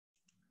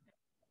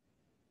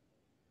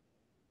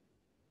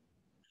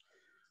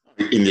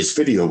In this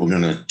video, we're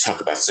going to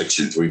talk about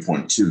section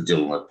 3.2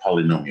 dealing with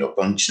polynomial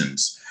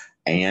functions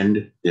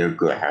and their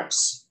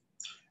graphs.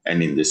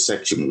 And in this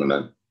section, we're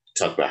going to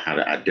talk about how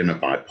to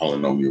identify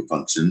polynomial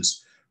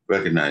functions,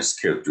 recognize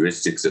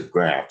characteristics of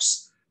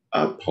graphs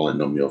of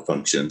polynomial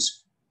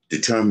functions,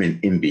 determine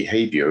in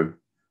behavior.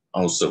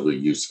 Also, we'll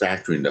use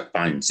factoring to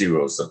find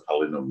zeros of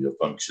polynomial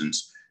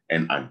functions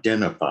and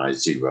identify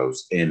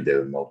zeros and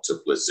their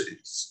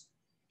multiplicities.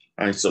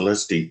 All right, so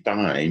let's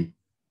define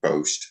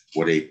first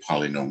what a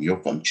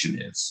polynomial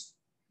function is.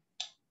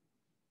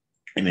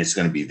 And it's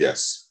going to be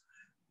this.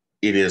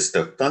 It is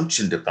the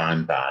function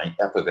defined by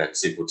f of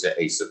x equal to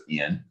a sub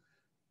n,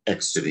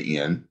 x to the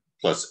n,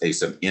 plus a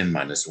sub n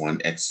minus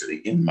 1, x to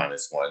the n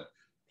minus 1,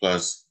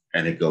 plus,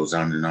 and it goes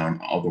on and on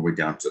all the way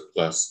down to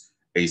plus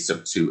a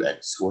sub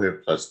 2x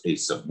squared plus a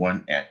sub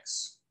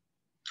 1x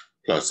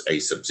plus a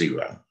sub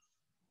 0.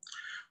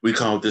 We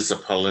call this a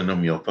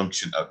polynomial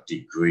function of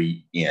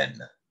degree n.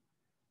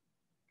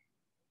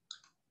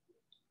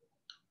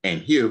 And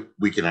here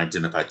we can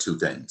identify two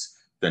things.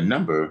 The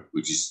number,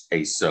 which is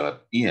a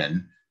sub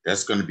n,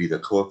 that's going to be the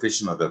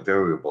coefficient of the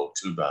variable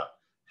to the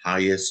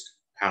highest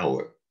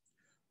power.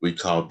 We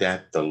call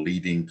that the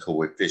leading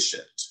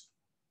coefficient.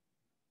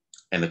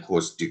 And of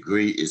course,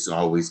 degree is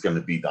always going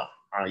to be the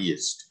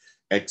highest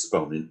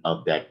exponent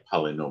of that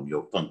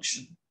polynomial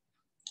function.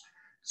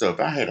 So if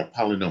I had a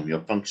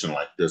polynomial function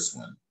like this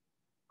one,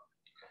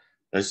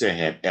 let's say I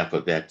have f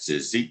of x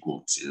is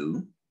equal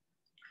to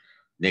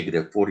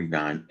negative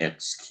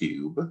 49x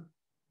cubed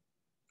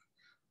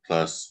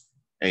plus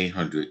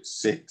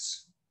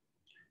 806x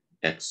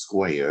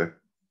squared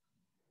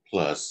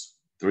plus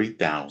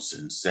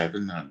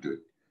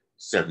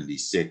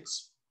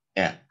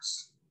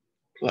 3,776x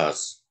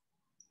plus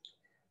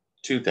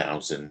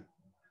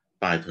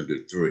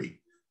 2,503.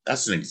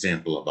 That's an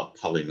example of a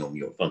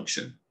polynomial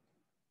function,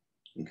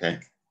 okay?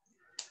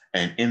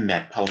 And in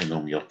that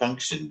polynomial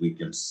function, we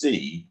can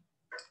see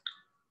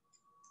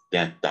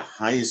that the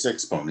highest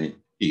exponent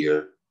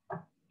here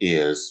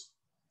is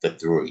the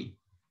 3.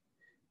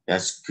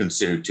 That's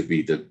considered to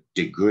be the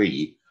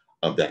degree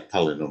of that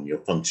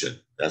polynomial function.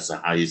 That's the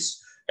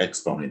highest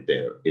exponent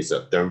there. It's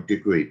a third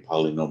degree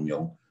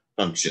polynomial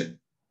function.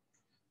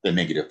 The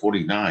negative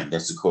 49,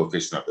 that's the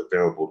coefficient of the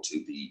variable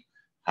to the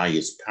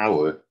highest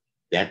power.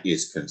 That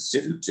is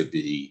considered to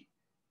be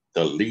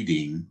the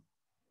leading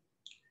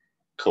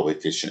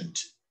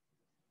coefficient.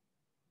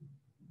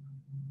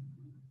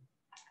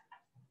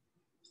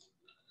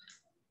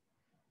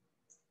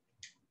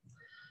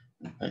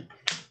 Okay.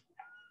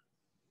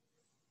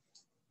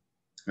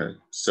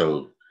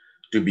 So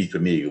to be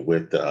familiar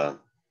with how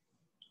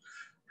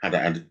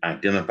to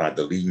identify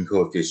the leading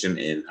coefficient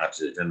and how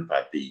to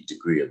identify the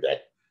degree of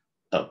that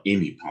of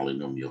any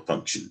polynomial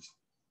function.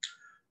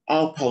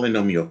 All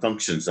polynomial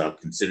functions are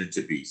considered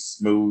to be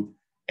smooth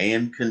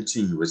and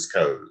continuous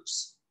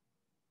curves.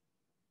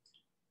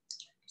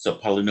 So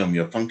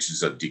polynomial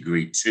functions of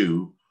degree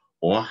 2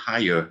 or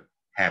higher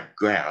have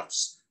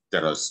graphs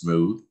that are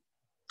smooth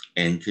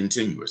and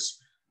continuous.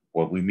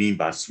 What we mean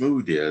by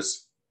smooth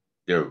is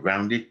they're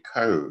rounded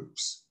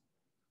curves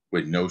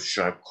with no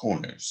sharp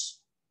corners.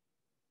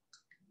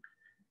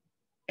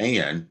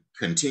 And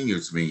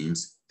continuous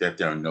means that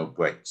there are no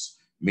breaks,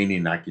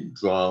 meaning I can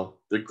draw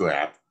the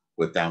graph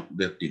without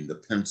lifting the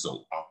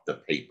pencil off the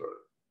paper.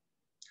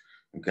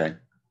 Okay,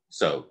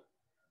 so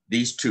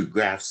these two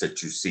graphs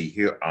that you see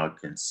here are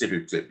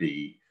considered to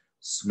be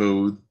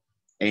smooth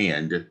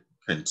and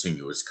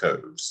continuous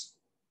curves.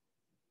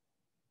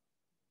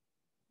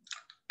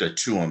 The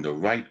two on the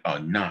right are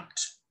not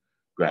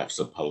graphs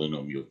of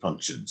polynomial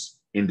functions.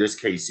 In this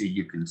case here,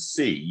 you can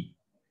see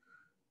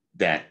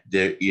that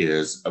there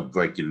is a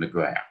break in the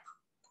graph,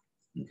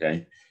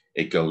 okay?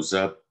 It goes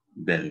up,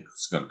 then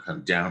it's gonna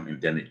come down,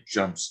 and then it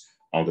jumps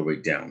all the way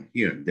down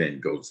here and then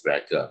goes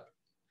back up.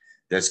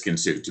 That's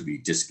considered to be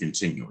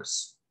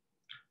discontinuous.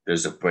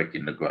 There's a break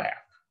in the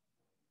graph.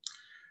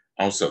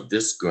 Also,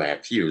 this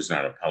graph here is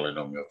not a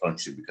polynomial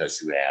function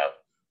because you have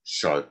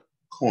sharp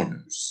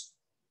corners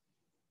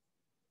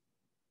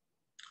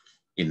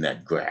in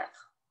that graph.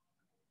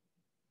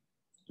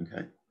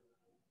 Okay.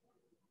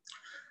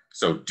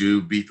 So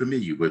do be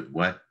familiar with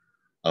what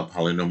a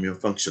polynomial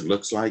function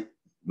looks like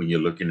when you're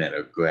looking at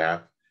a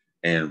graph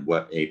and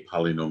what a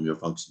polynomial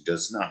function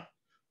does not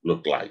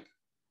look like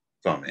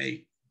from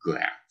a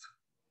graph.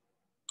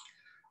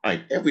 All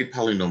right, every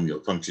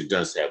polynomial function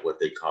does have what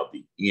they call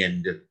the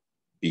end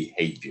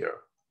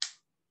behavior.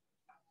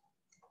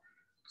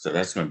 So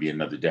that's going to be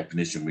another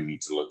definition we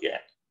need to look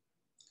at.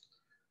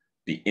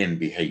 The end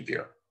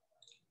behavior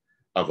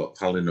of a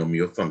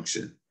polynomial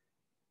function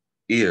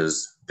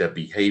is the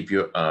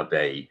behavior of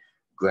a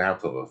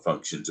graph of a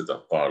function to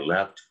the far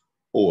left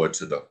or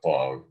to the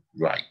far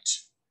right.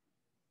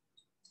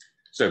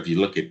 So if you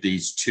look at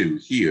these two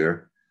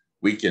here,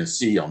 we can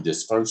see on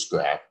this first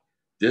graph,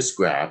 this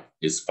graph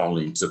is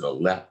falling to the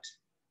left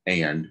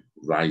and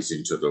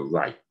rising to the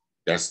right.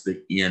 That's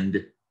the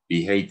end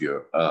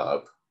behavior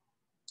of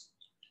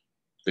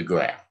the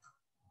graph.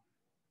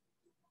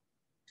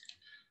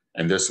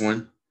 And this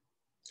one,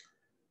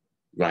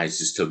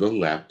 rises to the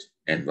left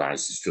and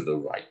rises to the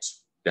right.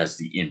 That's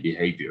the end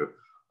behavior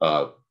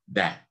of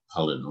that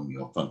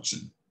polynomial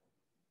function.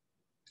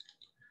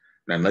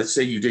 Now, let's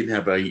say you didn't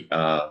have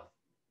a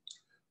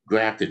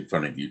graph in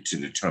front of you to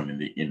determine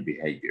the end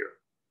behavior,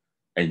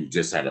 and you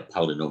just had a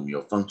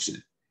polynomial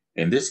function.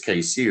 In this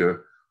case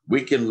here,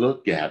 we can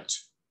look at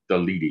the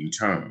leading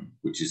term,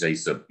 which is a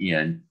sub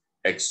n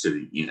x to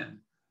the n,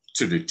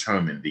 to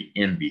determine the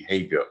end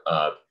behavior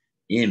of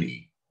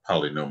any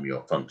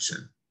polynomial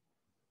function.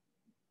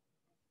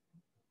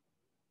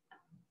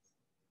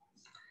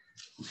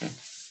 Okay.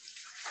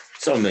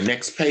 So on the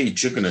next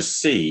page, you're going to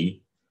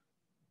see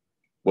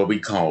what we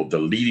call the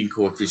leading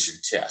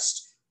coefficient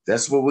test.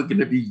 That's what we're going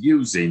to be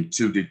using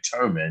to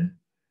determine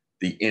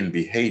the end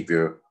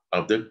behavior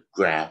of the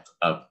graph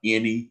of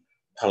any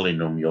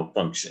polynomial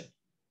function.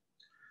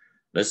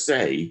 Let's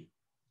say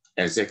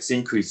as x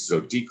increases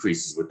or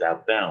decreases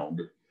without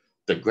bound,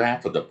 the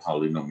graph of the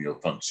polynomial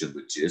function,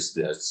 which is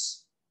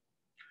this,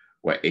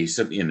 where a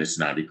sub n is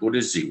not equal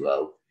to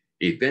 0,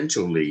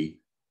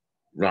 eventually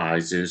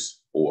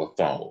rises or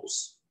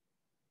falls.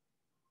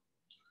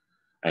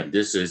 And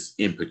this is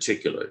in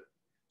particular.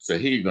 So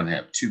here you're going to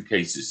have two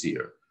cases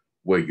here,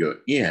 where your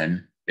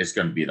n is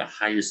going to be the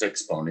highest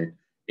exponent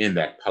in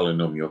that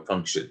polynomial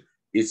function.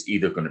 It's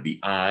either going to be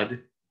odd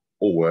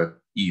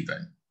or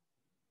even.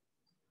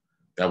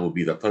 That will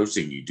be the first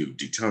thing you do,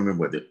 determine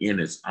whether n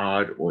is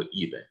odd or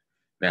even.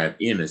 Now, if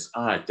n is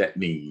odd, that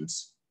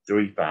means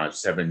 3, 5,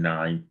 7,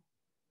 9,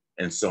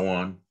 and so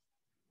on.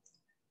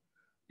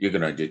 You're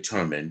going to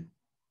determine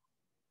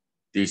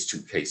these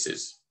two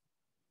cases.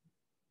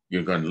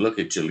 You're going to look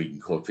at your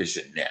leading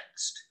coefficient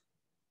next.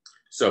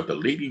 So the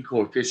leading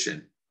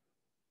coefficient,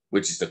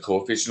 which is the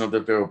coefficient of the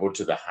variable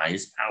to the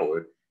highest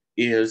power,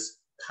 is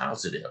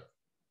positive.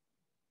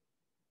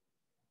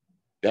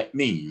 That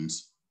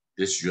means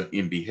this is your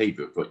end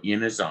behavior for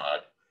n is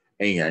odd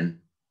and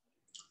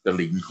the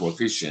leading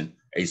coefficient,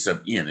 a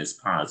sub n, is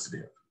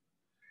positive.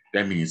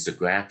 That means the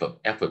graph of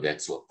f of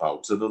x will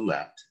fall to the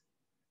left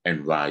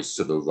and rise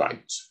to the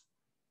right.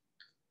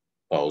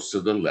 Falls to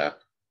the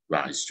left,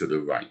 rise to the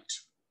right.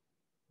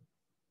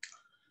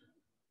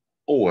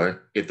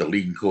 Or if the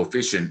leading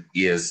coefficient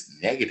is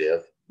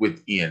negative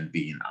with n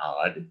being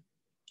odd,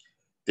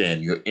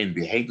 then your end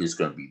behavior is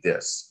going to be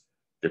this.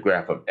 The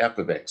graph of f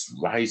of x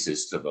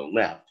rises to the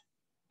left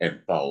and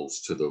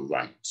falls to the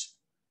right.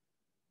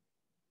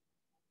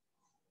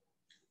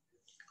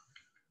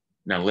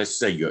 Now let's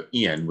say your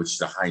n, which is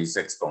the highest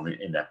exponent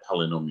in that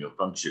polynomial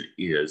function,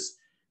 is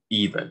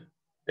even.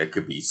 That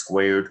could be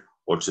squared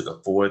or to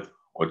the fourth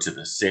or to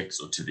the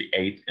sixth or to the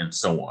eighth and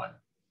so on.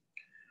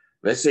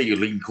 Let's say your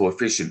leading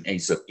coefficient a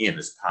sub n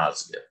is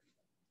positive.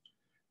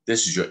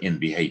 This is your end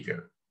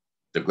behavior.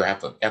 The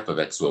graph of f of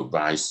x will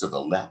rise to the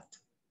left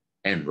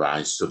and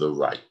rise to the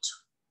right.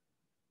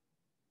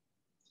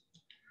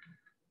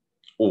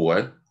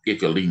 Or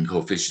if your leading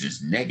coefficient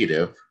is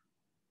negative,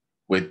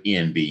 with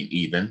n being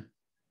even,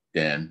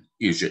 then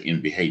here's your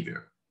end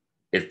behavior.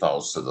 It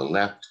falls to the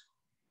left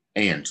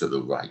and to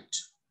the right.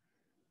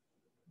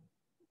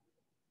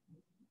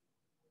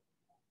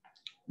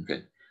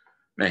 Okay.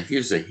 Now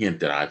here's a hint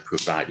that I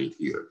provided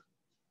here.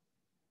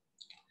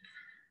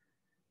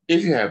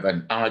 If you have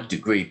an odd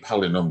degree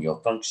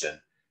polynomial function,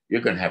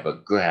 you're going to have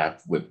a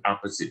graph with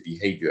opposite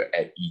behavior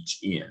at each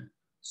end.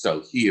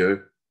 So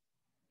here,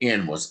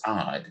 n was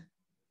odd,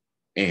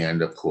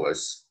 and of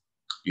course,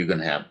 you're going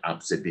to have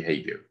opposite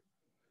behavior.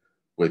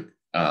 With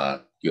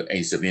your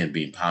a sub n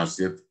being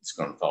positive, it's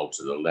going to fall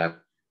to the left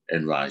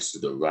and rise to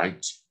the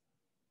right.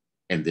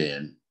 And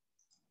then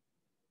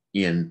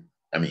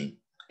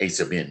a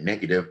sub n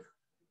negative,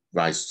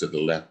 rises to the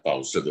left,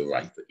 falls to the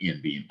right, for n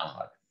being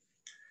odd.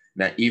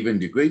 Now, even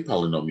degree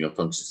polynomial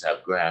functions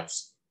have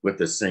graphs with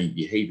the same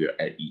behavior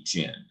at each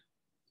end.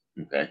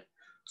 Okay,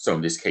 so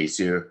in this case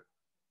here,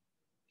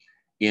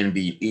 n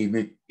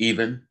being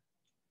even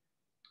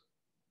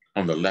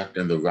on the left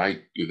and the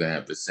right, you're going to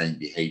have the same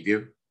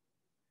behavior.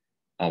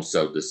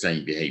 Also, the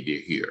same behavior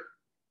here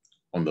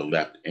on the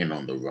left and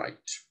on the right.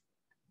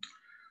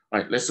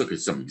 All right, let's look at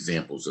some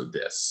examples of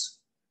this.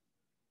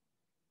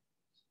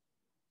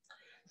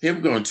 Here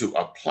we're going to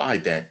apply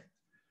that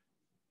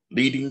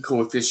leading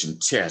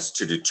coefficient test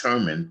to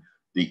determine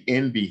the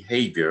end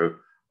behavior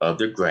of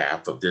the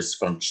graph of this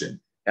function,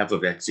 f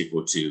of x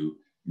equal to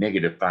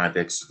negative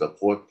 5x to the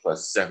fourth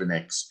plus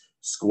 7x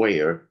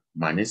squared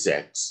minus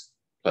x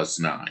plus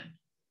 9.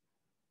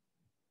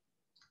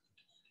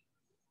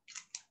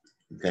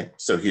 Okay,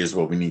 so here's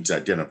what we need to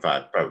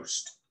identify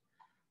first.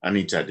 I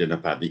need to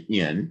identify the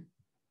n.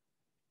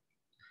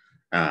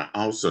 I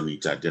also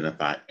need to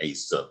identify a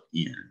sub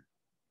n.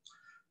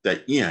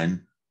 The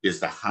n is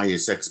the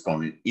highest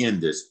exponent in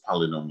this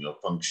polynomial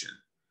function.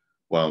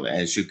 Well,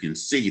 as you can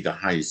see, the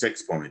highest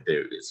exponent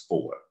there is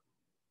 4.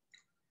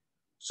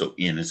 So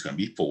n is going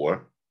to be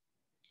 4.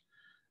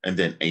 And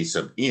then a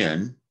sub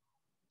n,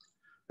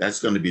 that's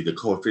going to be the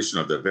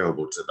coefficient of the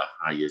variable to the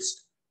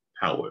highest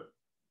power.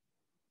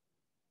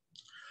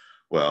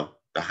 Well,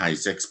 the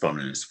highest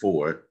exponent is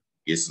 4.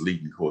 Its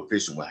leading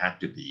coefficient will have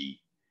to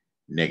be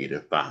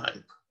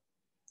 -5.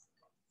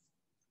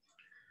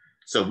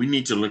 So we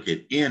need to look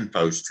at n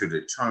first to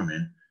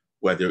determine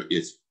whether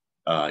it's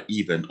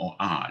even or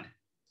odd.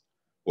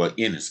 Well,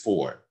 n is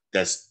 4.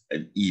 That's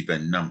an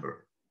even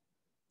number.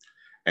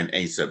 And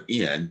a sub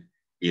n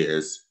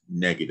is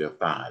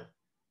 -5.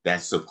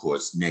 That's, of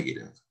course,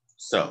 negative.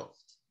 So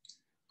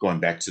going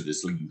back to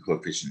this leading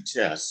coefficient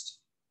test,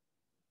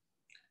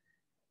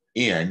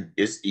 n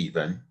is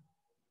even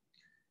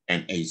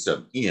and a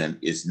sub n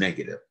is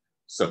negative.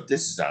 So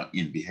this is our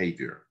n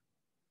behavior.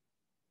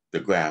 The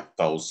graph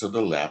falls to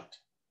the left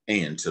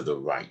and to the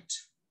right.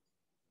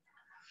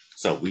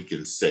 So we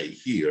can say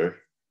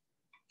here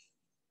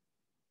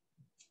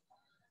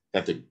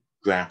that the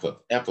graph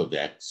of f of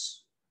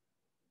x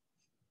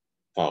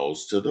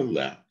falls to the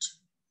left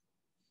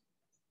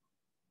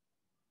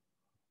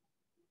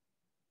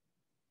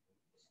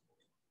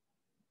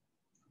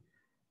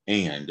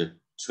and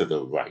to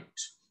the right.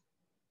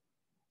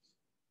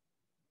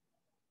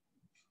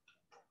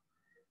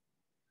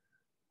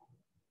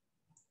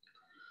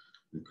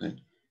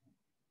 Okay.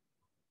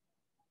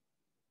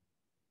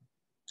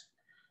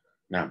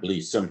 Now, I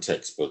believe some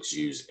textbooks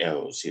use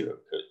arrows here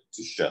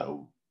to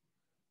show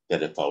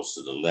that it falls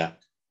to the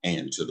left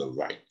and to the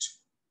right.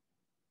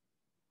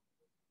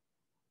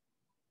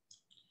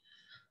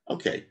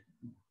 Okay,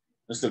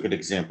 let's look at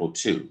example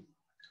 2.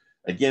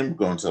 Again, we're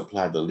going to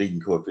apply the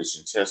leading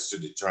coefficient test to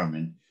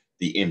determine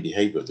the end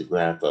behavior of the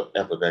graph of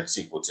f of x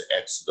equal to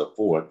x to the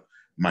 4th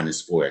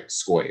minus 4x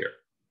squared.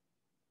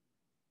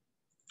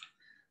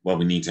 Well,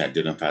 we need to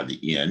identify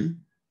the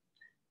n,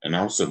 and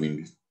also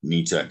we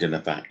need to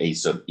identify a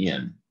sub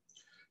n.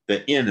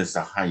 The n is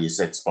the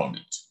highest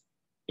exponent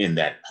in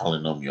that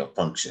polynomial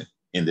function.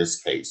 In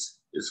this case,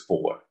 is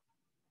 4.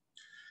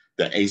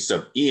 The a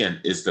sub n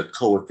is the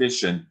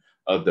coefficient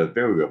of the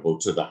variable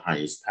to the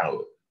highest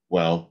power.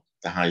 Well,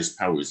 the highest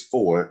power is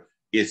 4.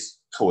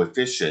 Its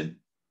coefficient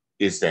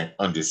is that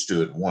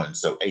understood 1.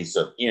 So a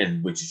sub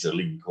n, which is your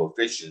leading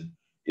coefficient,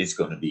 is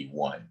going to be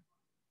 1.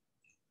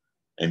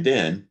 And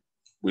then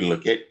we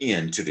look at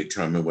n to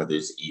determine whether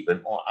it's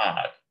even or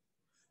odd.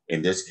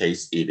 In this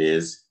case, it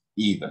is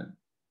even.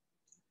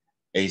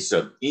 A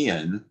sub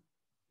n,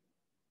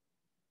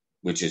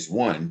 which is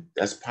 1,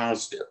 that's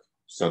positive.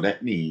 So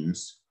that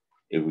means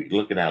if we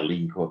look at our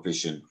leading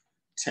coefficient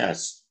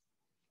test,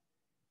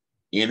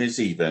 n is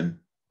even,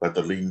 but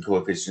the leading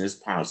coefficient is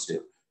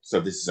positive. So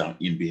this is our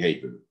end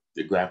behavior.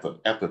 The graph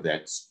of f of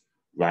x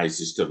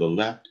rises to the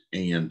left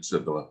and to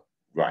the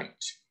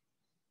right.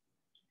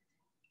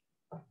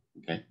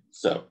 Okay,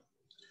 so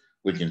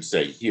we can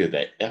say here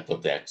that f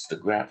of x, the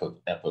graph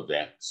of f of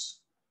x,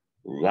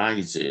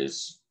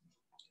 rises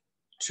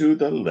to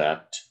the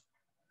left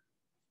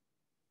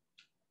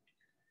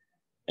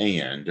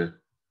and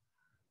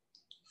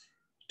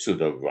to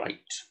the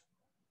right.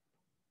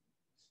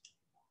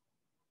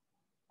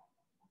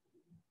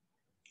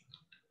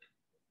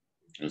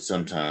 And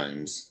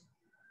sometimes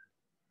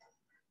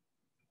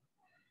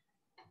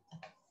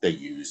they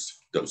use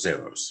those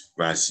arrows,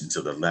 rising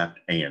to the left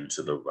and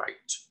to the right.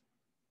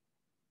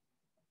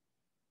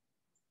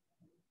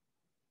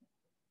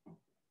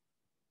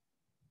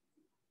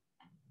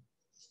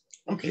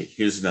 Okay,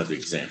 here's another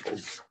example.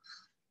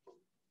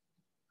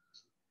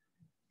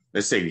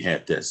 Let's say we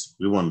had this.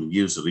 We want to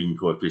use the leading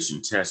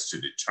coefficient test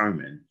to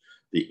determine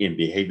the end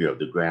behavior of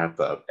the graph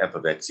of f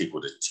of x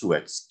equal to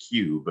 2x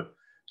cubed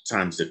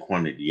times the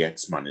quantity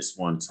x minus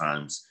 1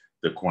 times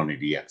the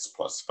quantity x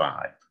plus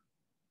 5.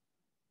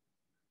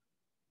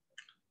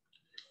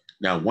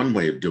 Now, one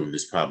way of doing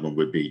this problem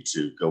would be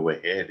to go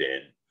ahead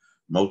and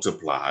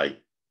multiply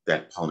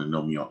that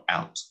polynomial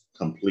out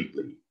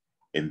completely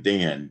and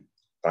then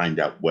find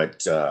out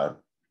what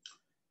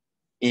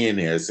n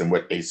is and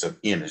what a sub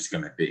n is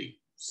going to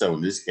be. So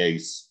in this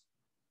case,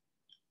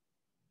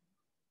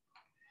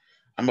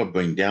 I'm going to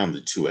bring down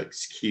the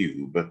 2x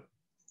cubed,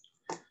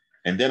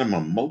 and then I'm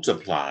going to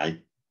multiply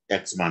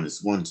x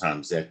minus 1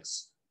 times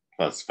x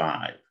plus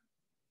 5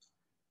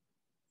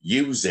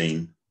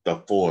 using the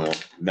FOIL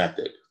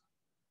method.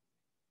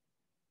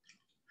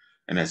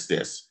 And that's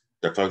this,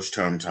 the first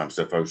term times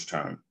the first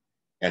term,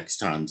 x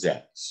times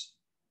x,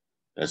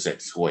 that's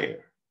x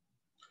squared.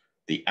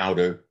 The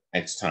outer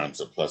x times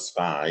the plus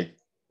 5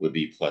 would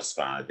be plus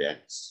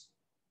 5x.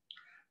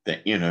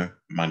 The inner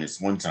minus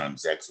 1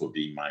 times x will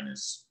be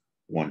minus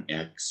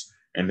 1x.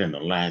 And then the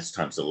last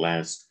times the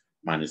last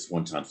minus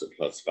 1 times the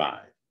plus 5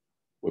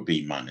 will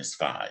be minus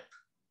 5.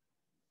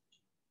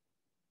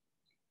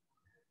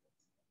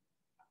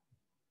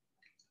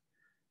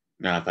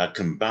 Now, if I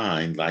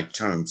combine like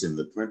terms in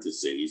the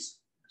parentheses,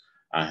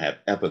 I have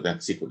f of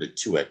x equal to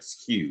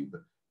 2x cubed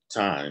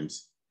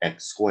times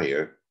x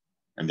squared,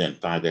 and then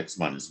 5x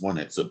minus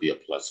 1x will be a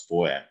plus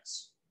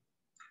 4x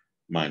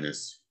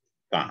minus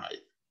 5.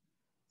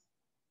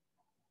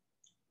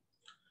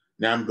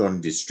 Now I'm going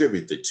to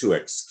distribute the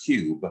 2x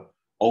cubed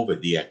over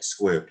the x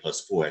squared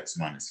plus 4x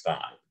minus 5.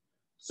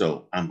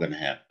 So I'm going to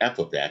have f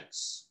of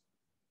x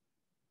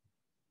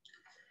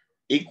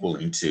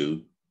equaling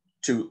to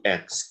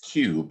 2x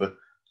cubed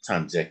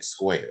times x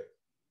squared.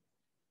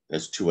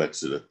 That's 2x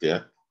to the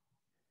fifth.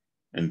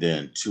 And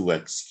then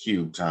 2x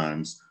cubed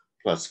times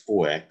plus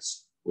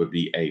 4x would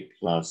be a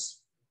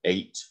plus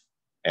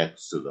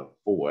 8x to the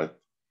fourth.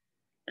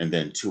 And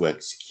then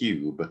 2x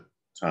cubed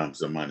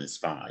times a minus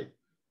 5,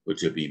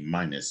 which would be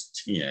minus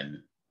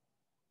 10x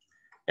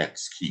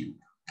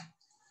cubed.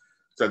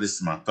 So this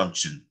is my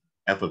function,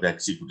 f of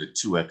x equal to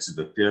 2x to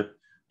the fifth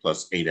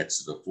plus 8x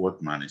to the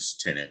fourth minus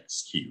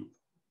 10x cubed.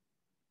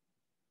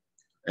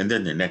 And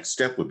then the next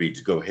step would be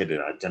to go ahead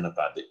and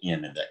identify the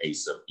n and the a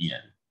sub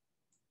n.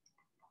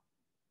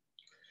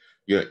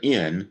 Your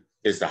n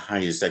is the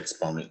highest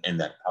exponent in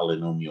that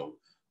polynomial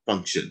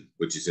function,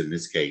 which is in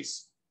this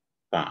case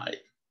 5.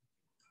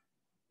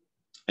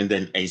 And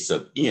then a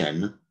sub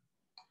n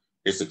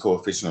is the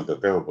coefficient of the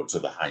variable to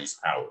the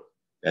highest power.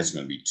 That's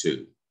going to be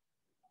 2.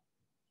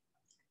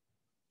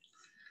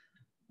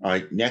 All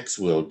right, next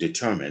we'll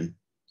determine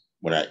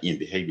what our n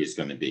behavior is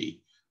going to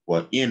be.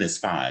 Well, n is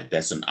 5.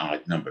 That's an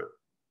odd number.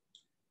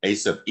 A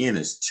sub n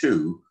is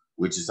 2,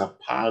 which is a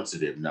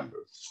positive number.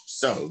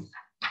 So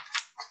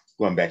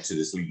going back to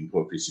this leading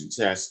coefficient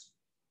test,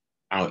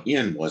 our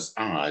n was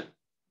odd,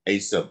 a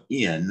sub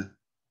n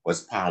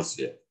was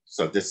positive.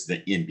 So this is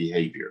the n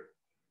behavior.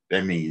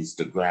 That means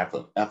the graph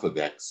of f of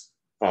x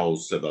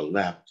falls to the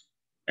left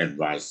and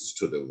rises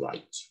to the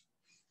right.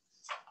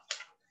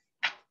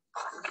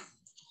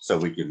 So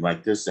we can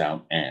write this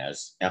out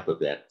as f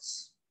of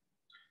x.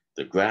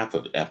 The graph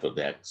of f of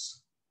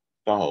x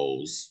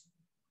falls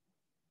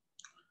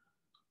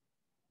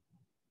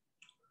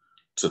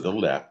to the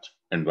left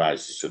and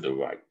rises to the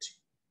right.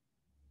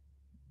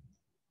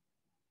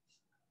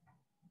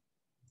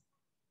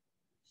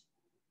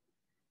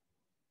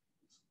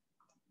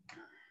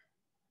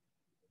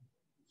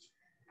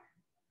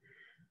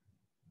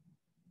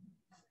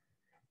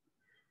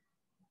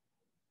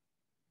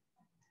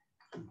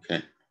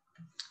 Okay.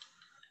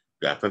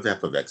 Graph of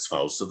f of x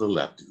falls to the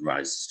left and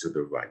rises to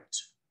the right.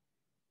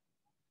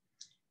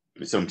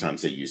 And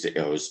sometimes they use the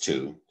arrows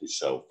too to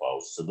show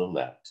falls to the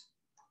left,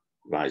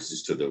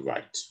 rises to the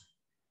right.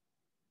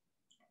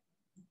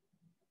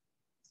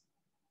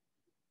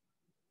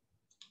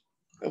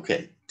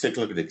 Okay, take a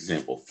look at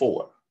example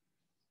 4.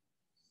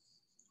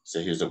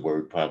 So here's a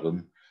word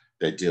problem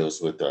that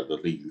deals with the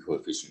leading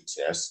coefficient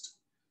test.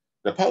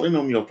 The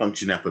polynomial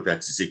function f of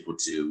x is equal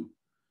to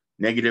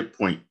negative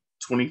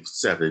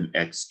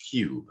 0.27x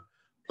cubed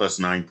plus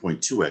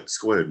 9.2x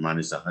squared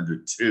minus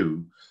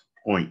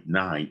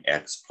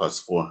 102.9x plus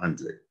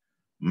 400.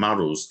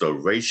 Models the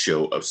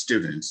ratio of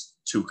students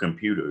to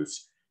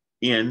computers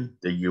in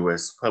the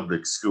U.S.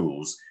 public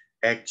schools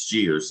X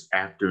years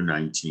after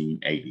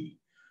 1980.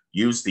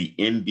 Use the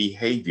n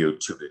behavior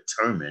to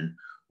determine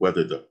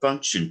whether the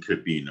function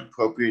could be an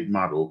appropriate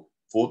model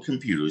for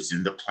computers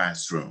in the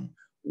classroom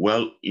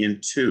well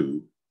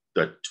into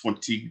the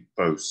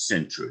 21st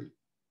century.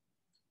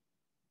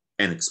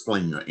 And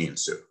explain your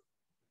answer.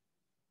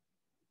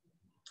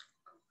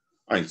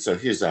 All right, so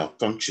here's our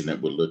function that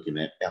we're looking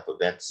at. F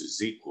of x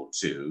is equal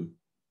to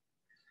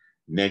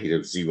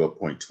negative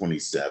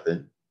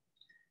 0.27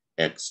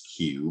 x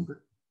cubed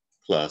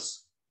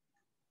plus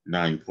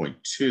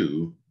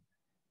 9.2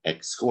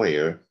 x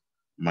squared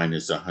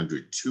minus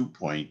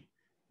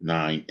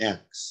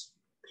 102.9x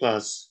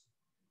plus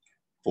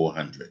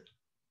 400.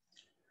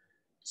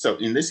 So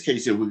in this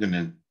case here, we're going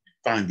to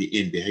find the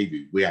n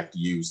behavior. We have to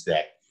use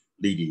that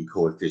leading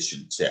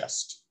coefficient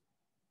test.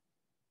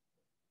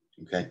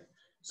 Okay,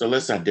 so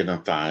let's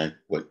identify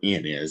what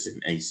n is,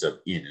 and a sub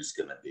n is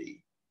going to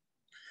be.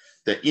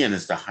 The n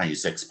is the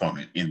highest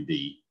exponent in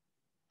the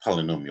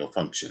polynomial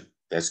function.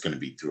 That's going to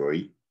be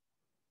 3.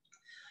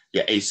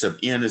 Yeah, a sub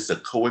n is the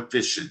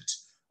coefficient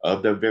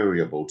of the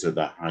variable to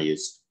the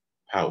highest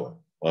power.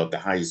 Well, if the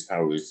highest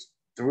power is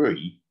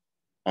 3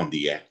 on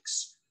the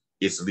x,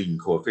 its leading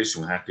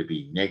coefficient will have to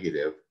be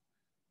negative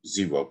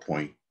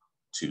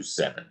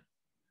 0.27.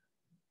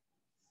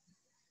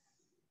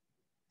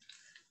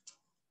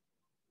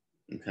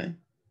 Okay.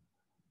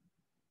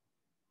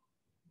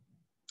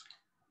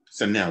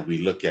 So now we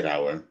look at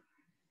our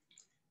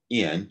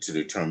n to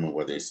determine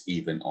whether it's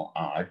even or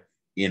odd.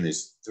 N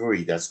is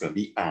 3, that's going to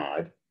be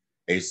odd.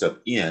 A sub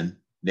n,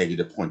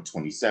 negative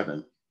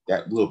 0.27,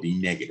 that will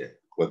be negative.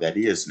 Well, that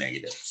is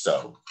negative.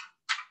 So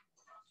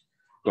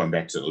going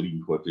back to the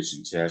leading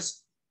coefficient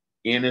test,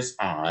 n is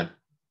odd.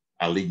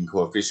 Our leading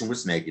coefficient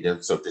was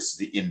negative, so this is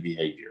the n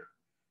behavior.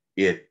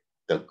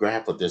 The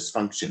graph of this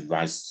function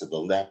rises to the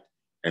left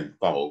and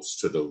falls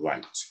to the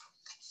right.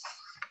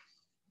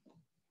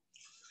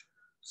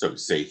 So we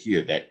say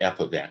here that f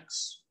of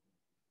x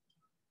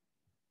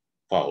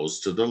falls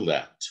to the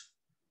left.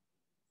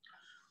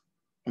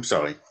 I'm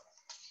sorry.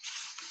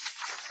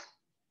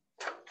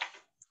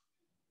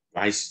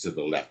 Rises to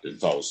the left and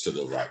falls to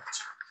the right.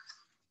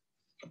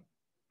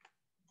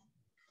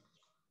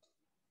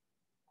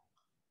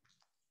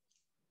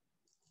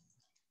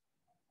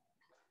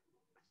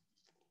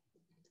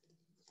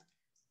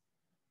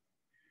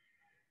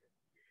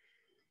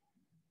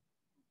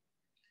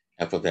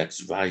 F of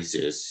x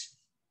rises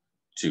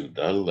to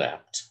the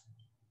left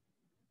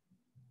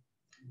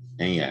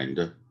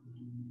and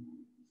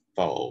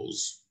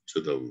falls to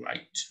the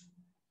right.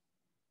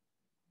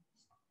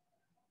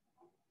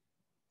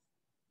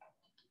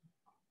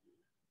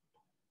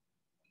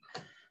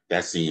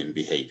 That's the end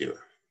behavior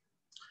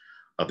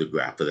of the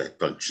graph of that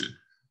function.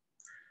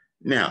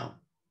 Now,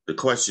 the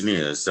question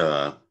is,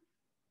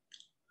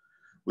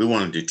 we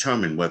want to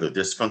determine whether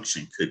this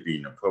function could be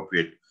an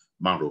appropriate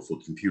model for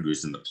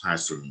computers in the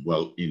classroom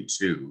well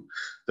into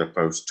the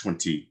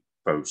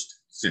 21st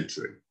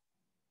century.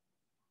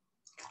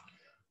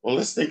 Well,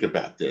 let's think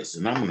about this,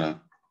 and I'm going to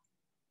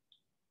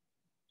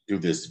do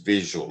this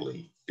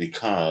visually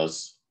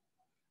because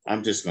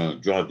I'm just going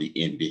to draw the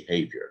end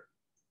behavior.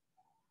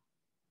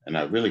 And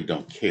I really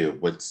don't care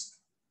what's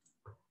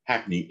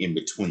happening in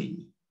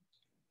between.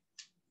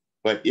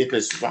 But if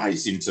it's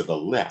rising to the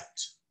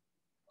left,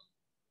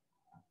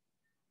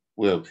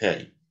 we're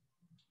okay.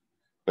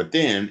 But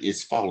then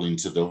it's falling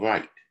to the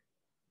right.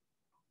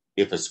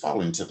 If it's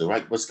falling to the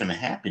right, what's going to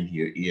happen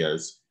here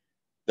is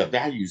the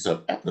values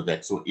of f of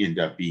x will end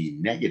up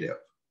being negative.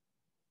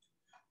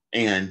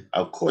 And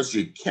of course,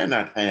 you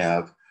cannot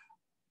have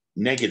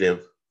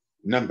negative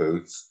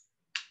numbers,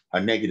 a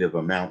negative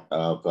amount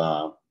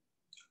of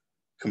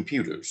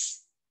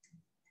computers.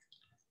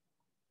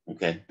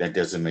 Okay, that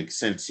doesn't make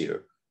sense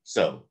here.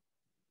 So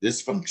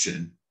this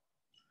function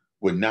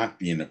would not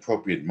be an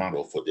appropriate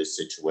model for this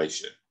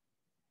situation.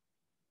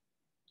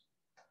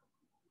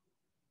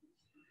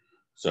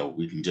 So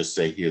we can just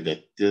say here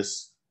that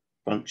this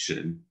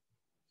function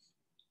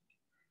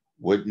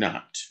would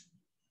not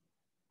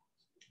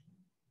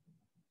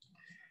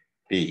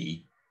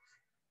be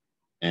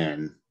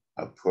an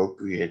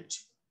appropriate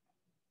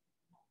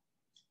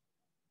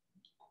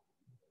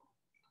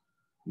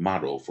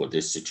model for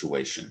this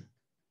situation.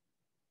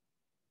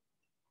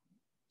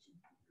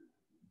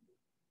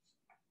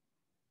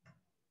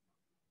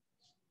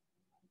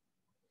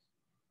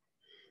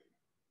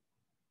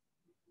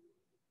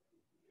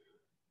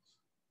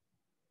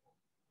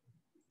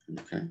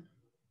 Okay.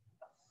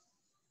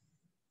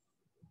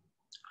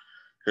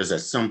 Because at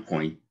some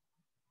point,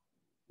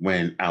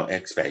 when our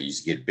x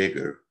values get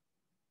bigger,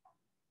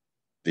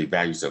 the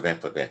values of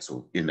f of x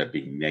will end up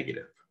being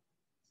negative.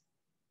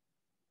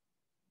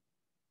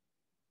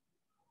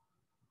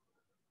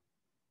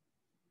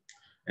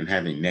 And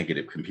having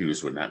negative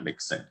computers would not make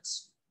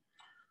sense.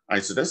 All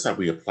right, so that's how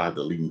we apply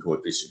the leading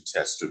coefficient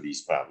test to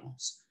these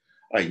problems.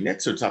 All right,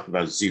 next we'll talk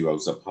about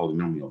zeros of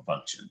polynomial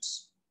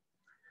functions.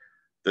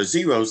 The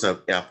zeros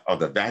of f are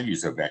the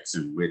values of x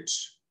in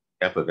which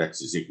f of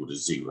x is equal to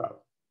 0.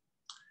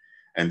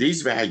 And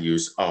these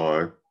values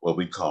are what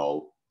we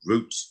call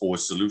roots or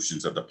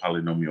solutions of the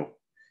polynomial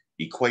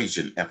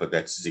equation f of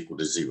x is equal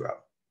to 0. All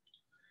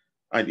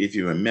right, if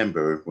you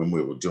remember when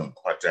we were doing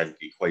quadratic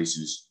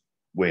equations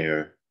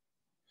where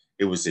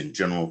it was in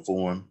general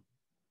form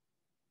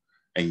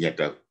and you had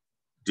to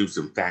do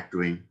some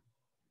factoring.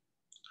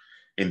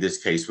 In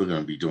this case, we're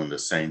going to be doing the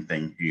same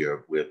thing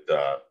here with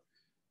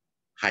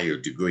higher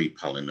degree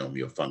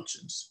polynomial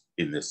functions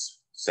in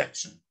this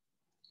section.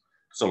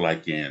 So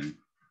like in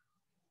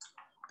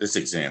this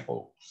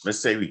example, let's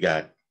say we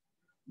got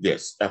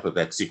this, f of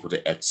x equal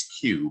to x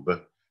cubed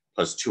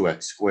plus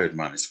 2x squared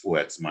minus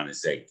 4x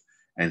minus 8.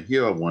 And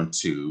here I want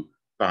to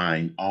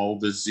find all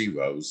the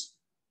zeros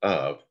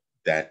of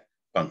that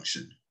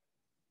function.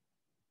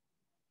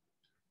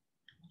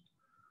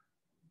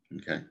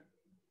 Okay.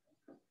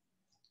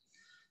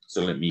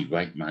 So let me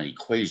write my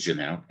equation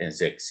out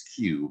as x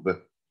cubed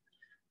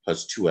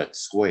plus 2x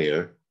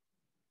squared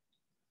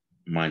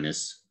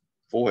minus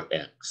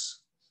 4x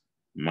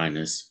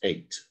minus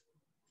 8.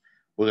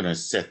 We're going to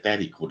set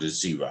that equal to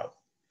 0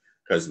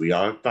 because we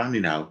are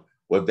finding out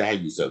what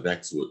values of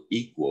x will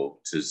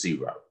equal to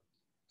 0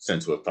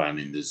 since we're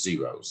finding the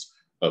zeros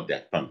of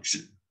that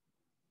function.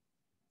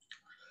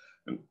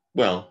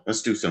 Well,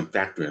 let's do some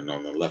factoring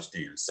on the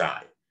left-hand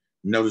side.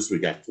 Notice we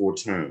got 4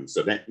 terms,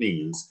 so that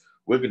means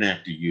we're going to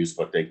have to use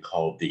what they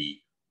call the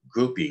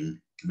grouping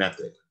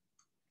method.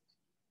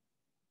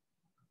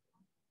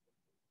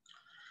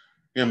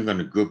 Here I'm going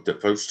to group the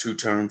first 2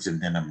 terms,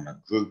 and then I'm going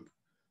to group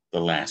the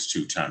last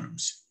 2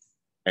 terms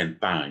and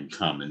find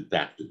common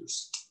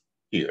factors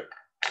here.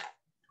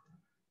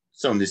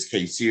 So in this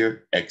case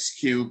here, x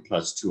cubed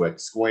plus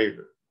 2x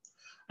squared.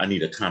 I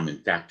need a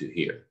common factor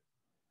here.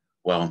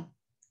 Well,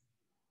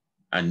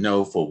 I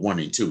know for 1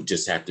 and 2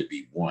 just have to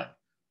be 1,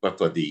 but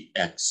for the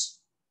x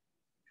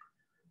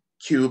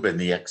cubed and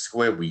the x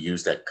squared, we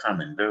use that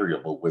common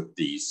variable with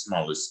the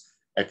smallest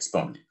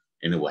exponent,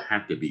 and it will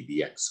have to be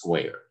the x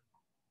squared.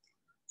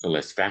 So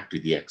let's factor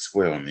the x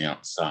squared on the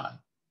outside.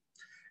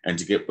 And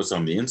to get what's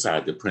on the inside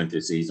of the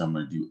parentheses, I'm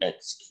going to do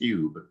x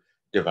cubed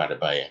divided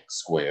by x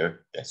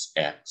squared, that's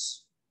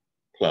x,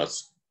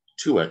 plus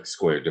 2x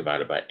squared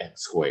divided by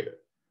x squared.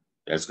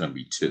 That's going to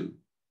be 2.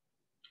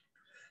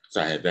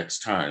 So I have x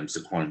times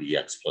the quantity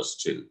x plus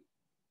 2.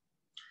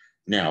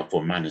 Now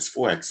for minus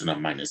 4x and a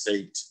minus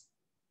 8,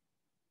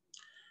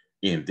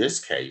 in this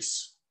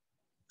case,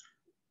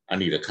 I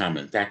need a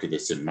common factor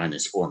that's in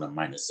minus 4 and a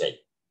minus 8.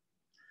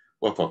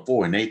 Well, for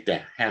 4 and 8,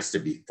 that has to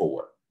be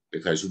 4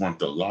 because you want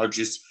the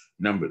largest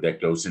number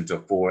that goes into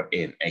 4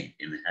 and 8,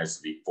 and it has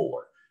to be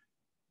 4.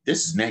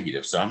 This is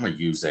negative, so I'm going to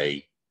use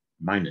a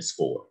minus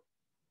 4.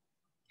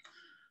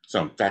 So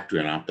I'm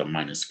factoring out the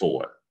minus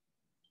 4.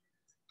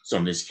 So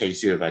in this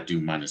case here, if I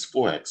do minus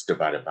 4x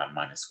divided by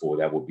minus 4,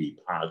 that would be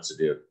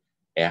positive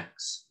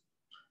x.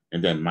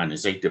 And then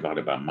minus 8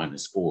 divided by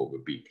minus 4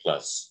 would be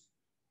plus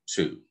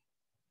 2.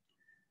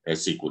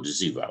 That's equal to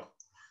 0.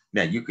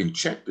 Now you can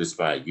check this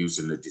by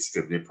using the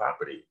distributive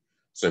property.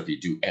 So if you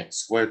do x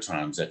squared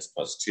times x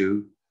plus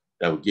 2,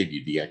 that will give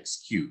you the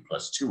x cubed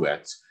plus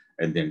 2x,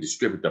 and then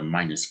distribute the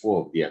minus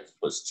 4 of the x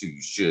plus 2.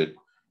 You should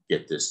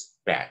get this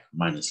back,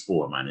 minus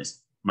 4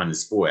 minus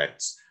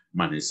 4x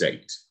minus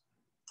 8.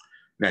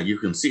 Now you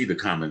can see the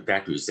common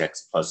factor is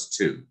x plus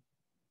 2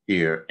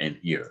 here and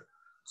here.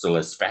 So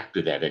let's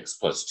factor that x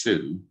plus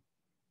 2.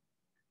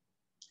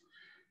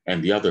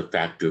 And the other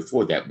factor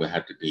for that would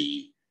have to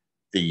be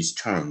these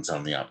terms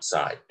on the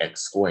outside,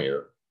 x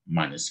squared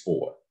minus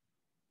 4.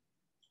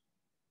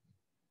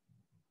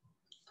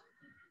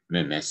 And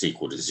then that's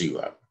equal to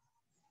 0.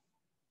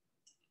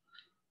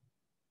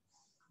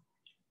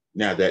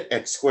 Now that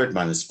x squared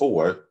minus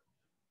 4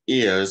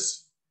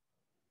 is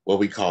what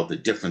we call the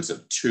difference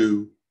of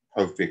two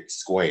perfect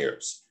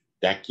squares.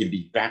 That can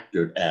be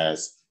factored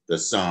as the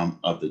sum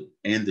of the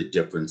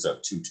difference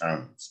of two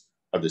terms,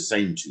 of the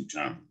same two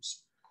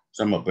terms.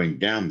 So I'm going to bring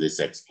down this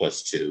x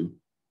plus 2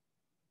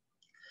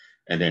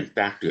 and then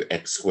factor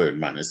x squared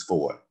minus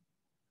 4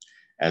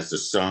 as the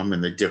sum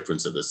and the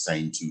difference of the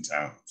same two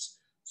terms.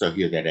 So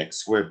here that x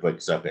squared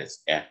breaks up as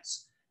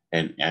x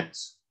and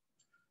x.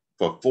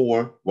 For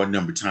 4, one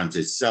number times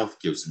itself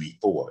gives me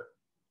 4.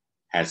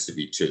 Has to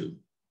be 2.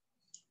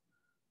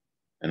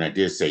 And I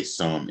did say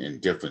sum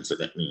and difference, so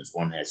that means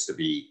one has to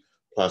be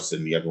plus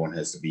and the other one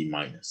has to be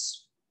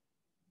minus.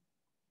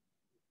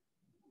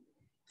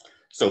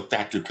 So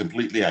factored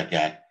completely, I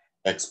got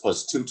x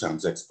plus 2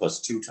 times x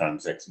plus 2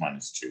 times x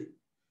minus 2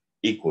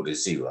 equal to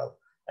 0.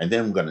 And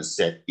then we're going to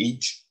set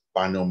each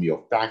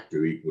binomial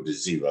factor equal to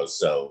 0.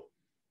 So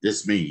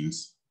this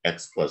means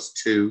x plus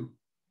 2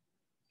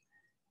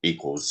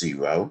 equals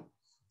 0,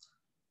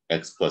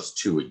 x plus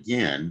 2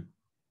 again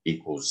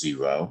equals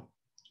 0,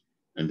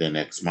 and then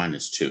x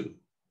minus 2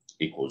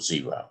 equals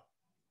 0.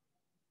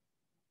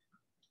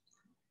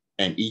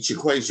 And each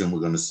equation we're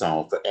going to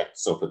solve for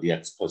x. So for the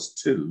x plus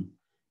 2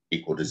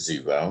 equal to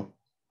 0,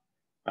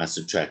 I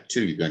subtract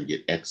 2, you're going to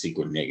get x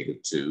equal to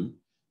negative 2.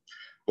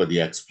 For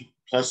the x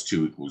plus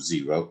 2 equals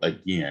 0,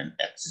 again,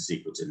 x is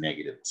equal to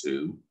negative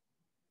 2.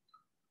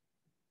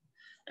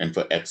 And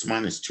for x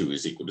minus 2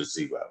 is equal to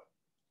 0.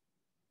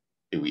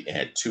 If we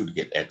add 2 to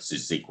get x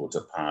is equal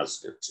to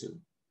positive 2.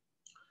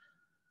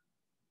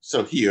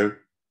 So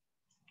here,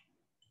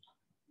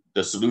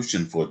 the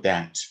solution for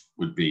that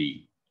would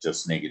be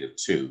just negative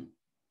 2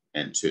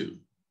 and 2.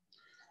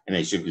 And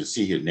as you can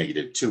see here,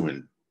 negative 2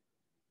 and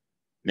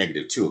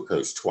negative 2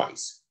 occurs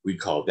twice. We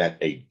call that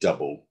a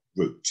double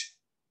root.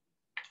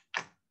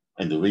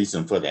 And the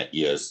reason for that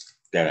is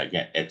that I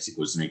get x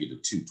equals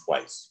negative 2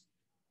 twice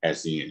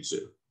as the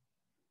answer.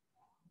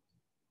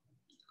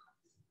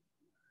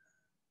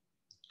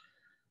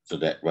 So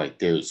that right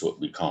there is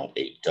what we call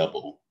a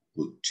double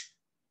root.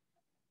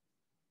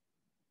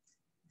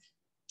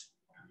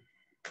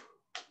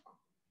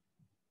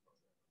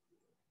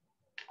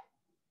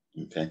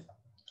 Okay.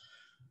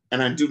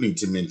 And I do need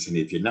to mention,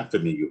 if you're not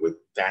familiar with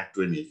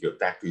factoring, if your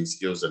factoring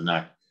skills are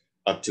not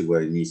up to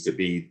where it needs to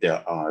be,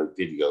 there are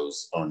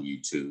videos on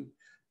YouTube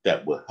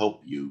that will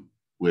help you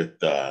with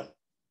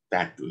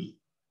factoring,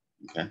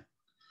 okay?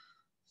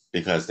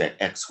 Because that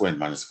x squared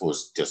minus 4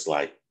 is just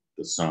like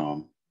the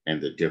sum and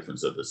the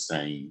difference of the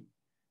same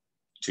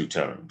two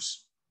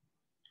terms,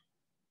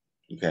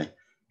 okay?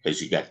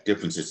 Because you got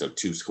differences of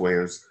two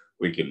squares,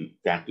 we can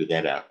factor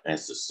that out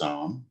as the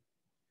sum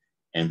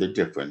and the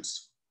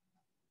difference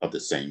of the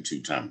same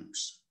two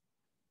terms.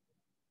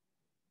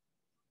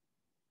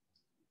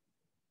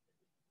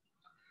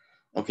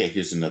 Okay,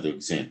 here's another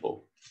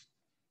example.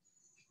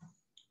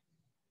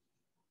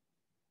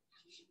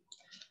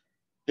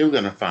 Here we're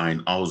going to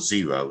find all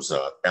zeros.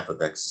 F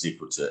of x is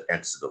equal to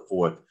x to the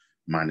 4th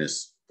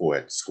minus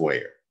 4x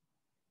squared.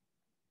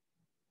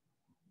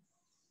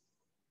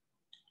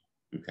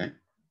 Okay.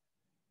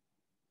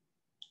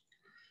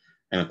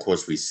 And of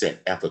course, we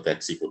set f of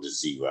x equal to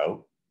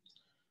 0.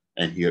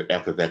 And here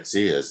f of x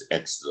is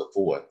x to the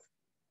 4th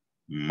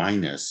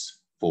minus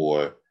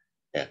 4x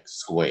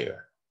squared.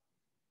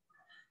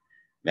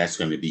 That's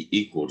going to be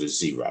equal to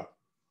 0.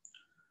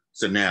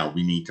 So now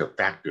we need to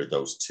factor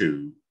those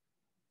two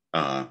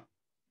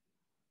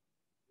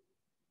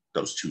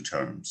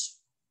terms.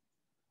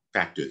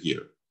 Factor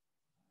here.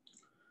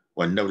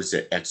 Well, notice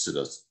that x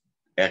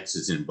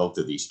is in both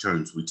of these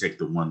terms. We take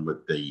the one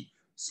with the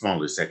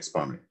smallest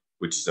exponent,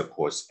 which is, of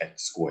course,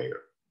 x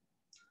squared.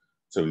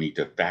 So we need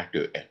to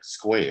factor x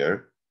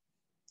squared.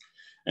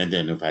 And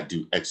then if I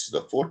do x to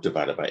the 4th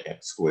divided by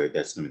x squared,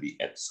 that's going to be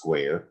x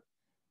squared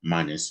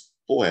minus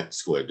 4x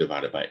squared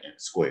divided by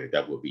x squared.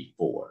 That will be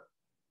 4.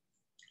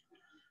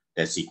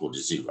 That's equal to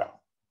 0.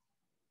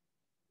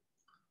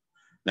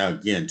 Now,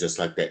 again, just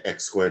like that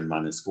x squared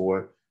minus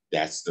 4,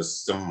 that's the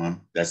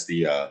sum, that's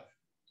the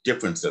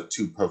difference of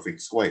two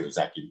perfect squares.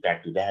 I can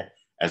factor that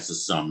as the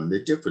sum and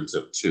the difference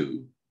of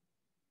two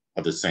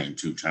of the same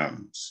two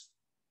terms,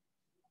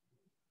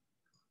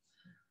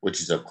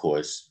 which is, of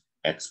course,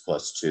 x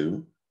plus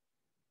 2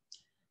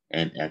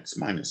 and x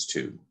minus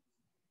 2,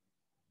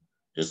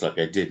 just like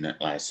I did in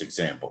that last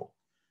example,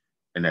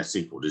 and that's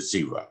equal to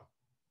 0.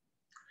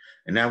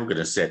 And now we're going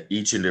to set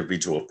each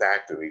individual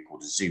factor equal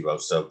to 0.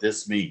 So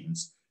this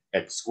means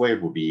x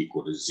squared will be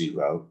equal to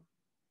 0.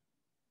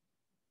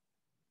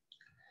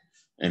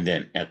 And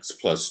then x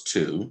plus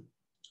 2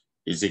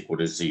 is equal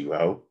to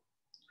 0.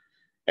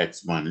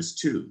 X minus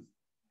 2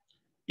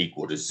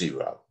 equal to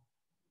 0.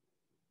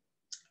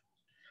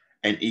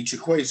 And each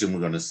equation we're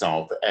going to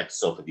solve for x.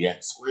 So for the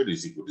x squared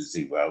is equal to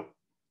 0,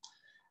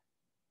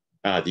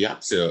 the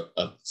opposite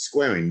of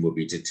squaring will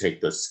be to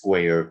take the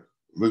square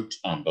root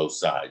on both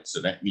sides.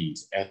 So that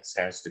means x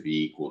has to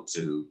be equal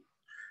to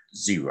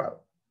 0.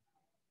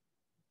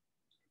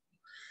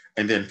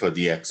 And then for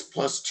the x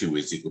plus 2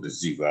 is equal to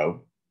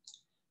 0,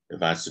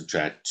 if I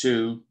subtract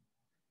 2,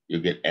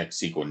 you'll get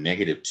x equal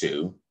negative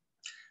 2.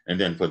 And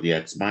then for the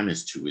x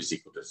minus 2 is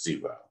equal to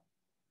 0.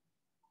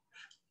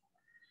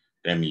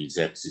 That means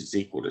x is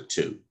equal to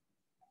 2.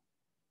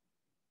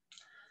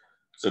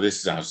 So this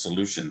is our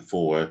solution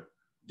for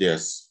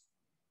this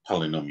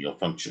polynomial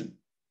function.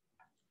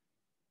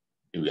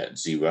 We got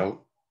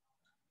 0,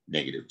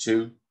 negative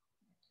 2,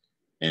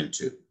 and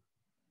 2.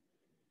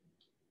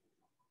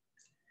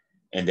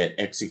 And that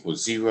x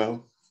equals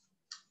 0,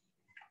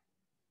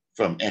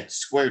 from x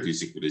squared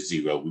is equal to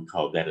 0, we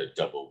call that a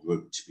double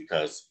root,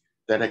 because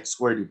that x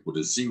squared equal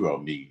to 0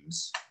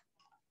 means,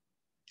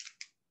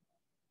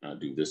 I'll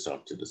do this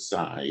off to the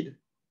side,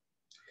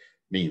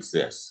 means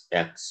this,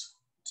 x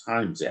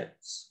times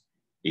x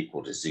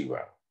equal to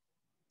 0.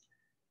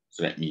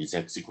 So that means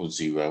x equals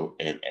 0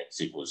 and x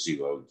equals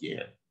 0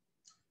 again.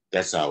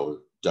 That's our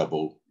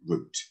double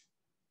root.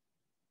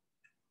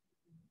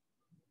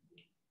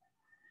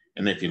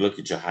 And if you look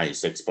at your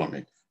highest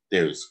exponent,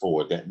 there is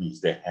 4. That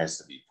means there has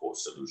to be 4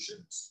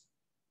 solutions.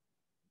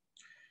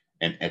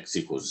 And x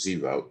equals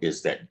 0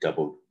 is that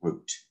double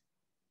root.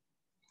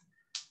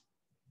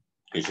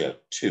 Because you have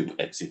 2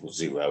 x equals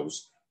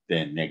 0s,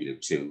 then negative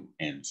 2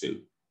 and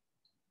 2.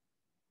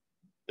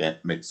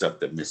 That makes up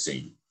the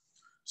missing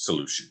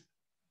solution.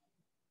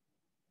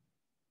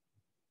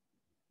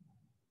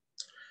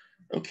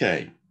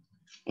 Okay,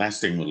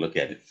 last thing we'll look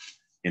at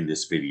in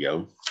this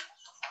video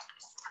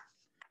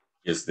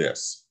is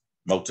this,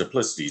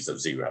 multiplicities of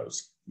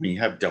zeros. When you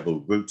have double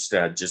roots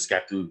that I just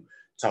got through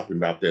talking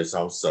about, there's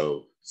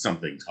also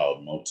something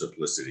called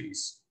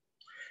multiplicities.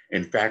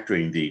 In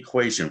factoring the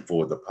equation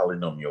for the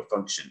polynomial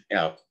function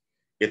f,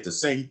 if the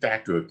same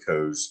factor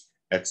occurs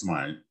x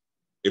minus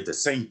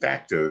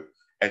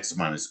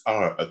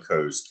r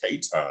occurs k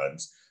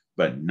times,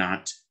 but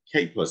not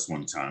k plus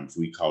 1 times,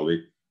 we call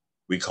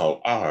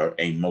r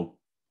a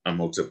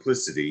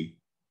multiplicity,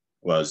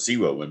 well,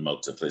 0 in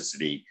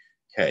multiplicity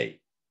k.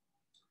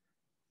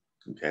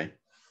 Okay.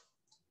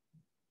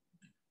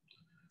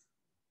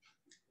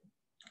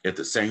 If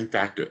the same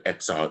factor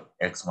x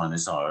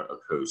minus r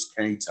occurs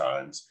k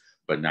times,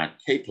 but not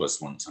k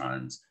plus 1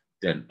 times,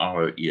 then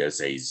r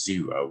is a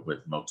 0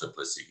 with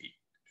multiplicity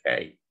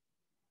k.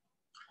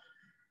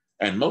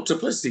 And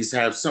multiplicities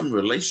have some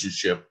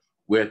relationship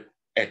with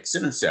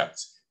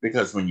x-intercepts,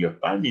 because when you're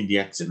finding the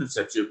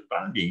x-intercepts, you're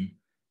finding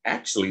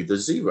actually the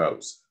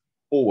zeros,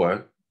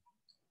 or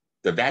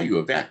the value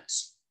of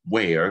x,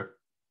 where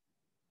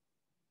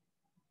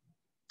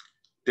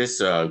this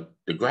the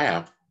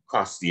graph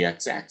crosses the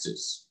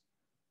x-axis.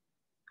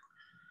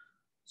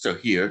 So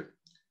here,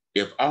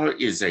 if r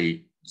is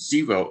a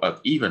 0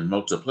 of even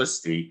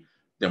multiplicity,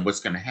 then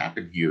what's going to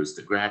happen here is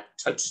the graph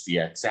touches the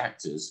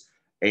x-axis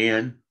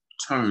and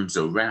turns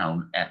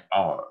around at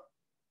r.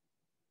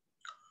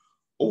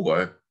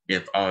 Or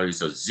if r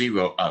is a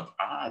 0 of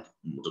odd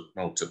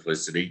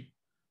multiplicity,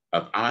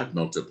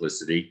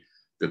 the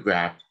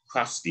graph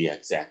crosses the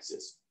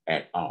x-axis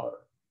at r.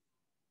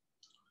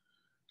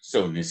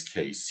 So in this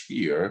case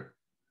here,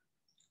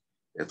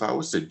 if I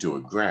was to do a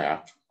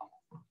graph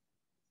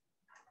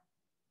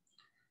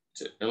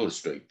to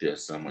illustrate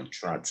this, I'm going to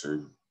try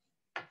to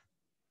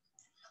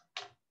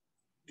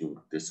do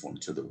this one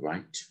to the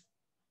right.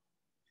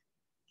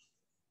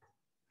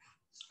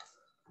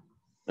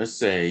 Let's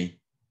say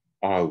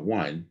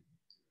R1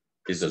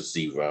 is a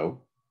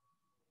 0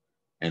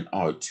 and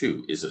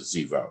R2 is a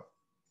 0.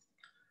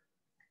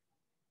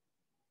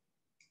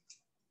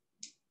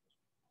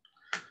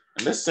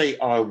 And let's say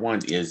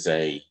R1 is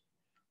a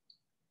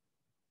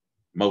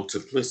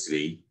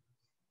multiplicity,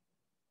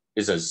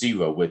 is a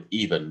 0 with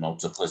even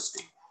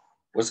multiplicity.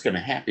 What's going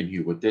to happen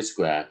here with this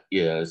graph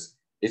is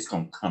it's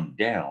going to come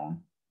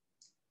down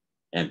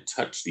and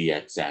touch the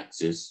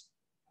x-axis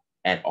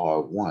at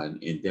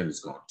R1, and then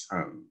it's going to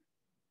turn.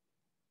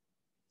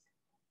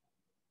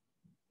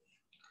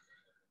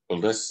 But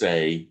let's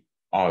say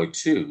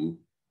R2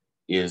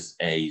 is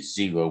a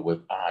 0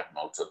 with odd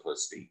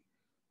multiplicity.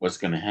 what's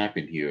going to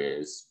happen here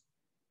is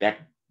that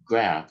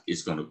graph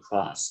is going to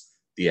cross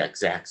the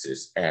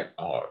x-axis at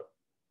R.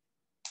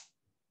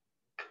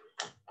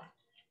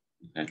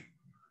 Okay.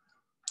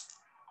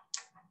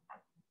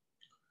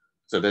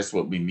 So that's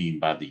what we mean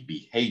by the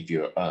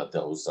behavior of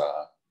those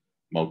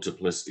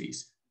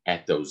multiplicities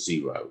at those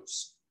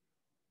zeros.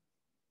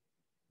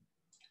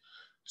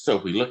 So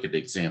if we look at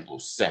example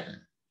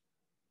 7,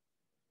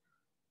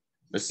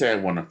 let's say I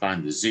want to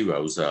find the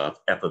zeros of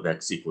f of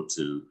x equal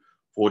to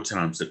 4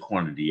 times the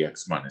quantity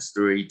x minus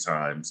 3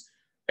 times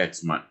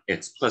x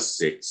plus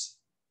 6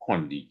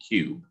 quantity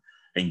cube,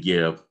 and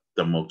give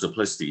the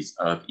multiplicities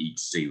of each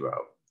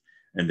zero.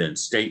 And then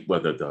state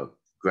whether the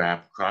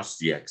graph crosses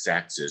the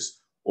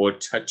x-axis or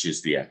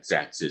touches the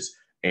x-axis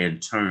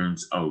and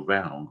turns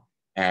around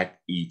at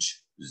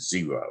each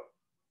zero.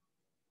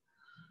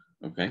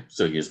 Okay,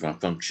 so here's my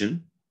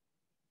function.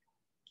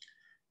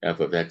 F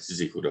of x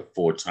is equal to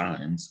 4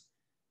 times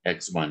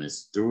x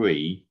minus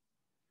 3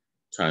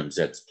 times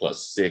x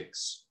plus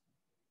 6,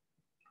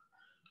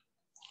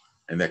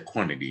 and that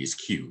quantity is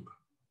cube.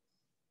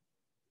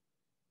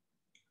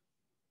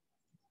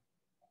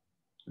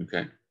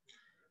 Okay,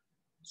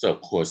 so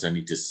of course I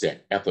need to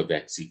set f of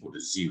x equal to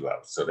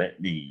 0. So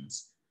that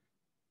means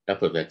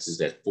f of x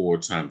is at 4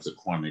 times the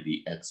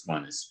quantity x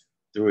minus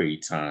 3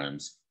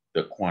 times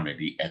the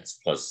quantity x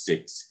plus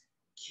 6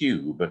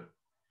 cube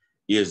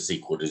is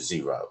equal to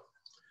 0.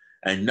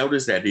 And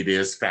notice that it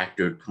is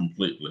factored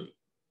completely.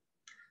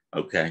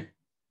 Okay,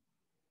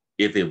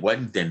 if it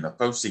wasn't, then the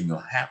first thing you'll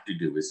have to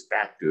do is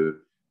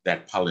factor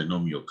that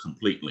polynomial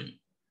completely.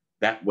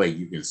 That way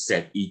you can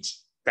set each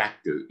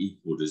factor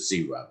equal to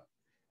 0.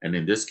 And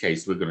in this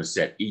case, we're going to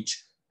set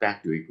each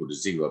factor equal to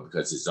 0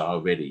 because it's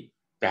already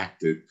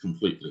factored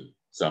completely.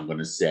 So I'm going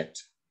to set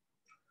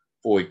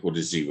 4 equal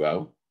to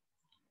 0.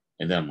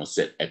 And then I'm going to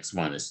set x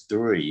minus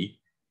 3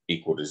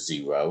 equal to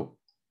 0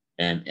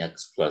 and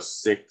x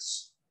plus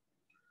 6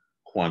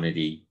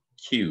 quantity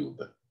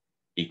cube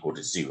equal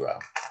to 0.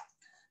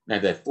 Now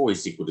that 4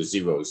 is equal to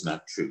 0 is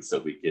not true, so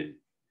we can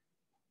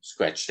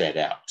scratch that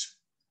out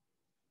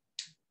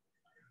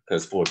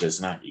because 4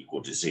 does not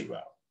equal to 0.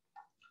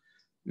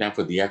 Now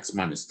for the x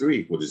minus 3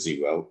 equal to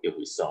 0, if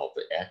we solve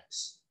for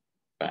x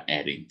by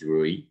adding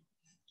 3,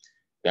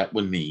 that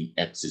would mean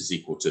x is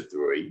equal to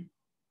 3.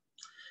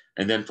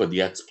 And then for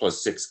the x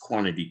plus 6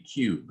 quantity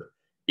cube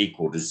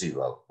equal to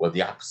 0, well,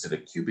 the opposite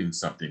of cubing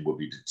something would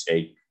be to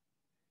take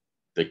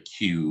the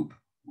cube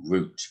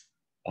root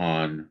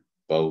on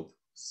both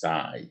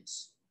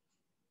sides.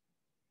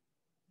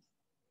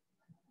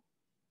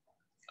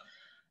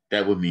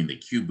 That would mean the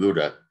cube root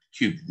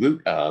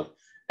of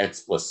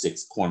x plus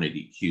 6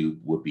 quantity cube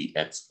would be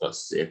x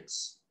plus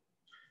 6.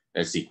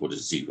 That's equal to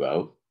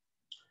 0.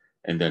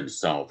 And then to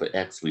solve for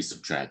x, we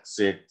subtract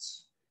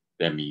 6.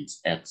 That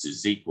means x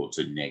is equal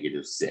to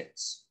negative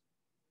 6.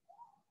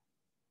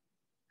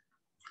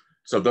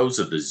 So those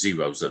are the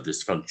zeros of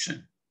this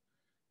function.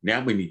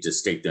 Now we need to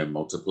state their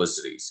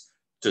multiplicities.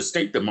 To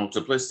state the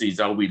multiplicities,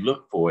 all we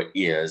look for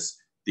is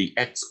the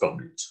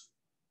exponent,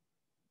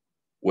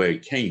 where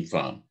it came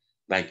from,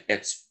 like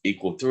x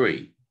equal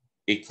 3.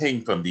 It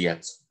came from the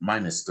x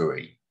minus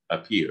 3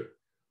 up here.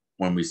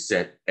 When we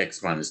set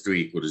x minus 3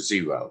 equal to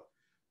 0,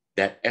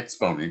 that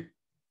exponent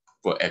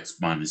for x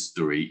minus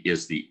 3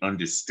 is the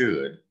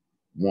understood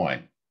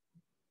 1.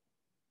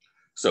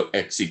 So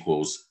x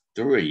equals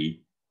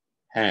 3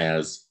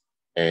 has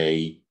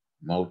a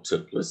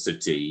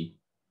multiplicity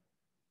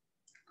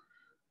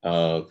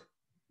of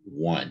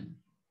 1.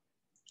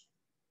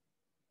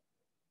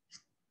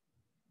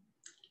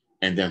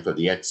 And then for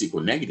the x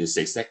equal negative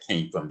 6, that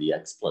came from the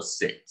x plus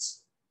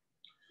 6.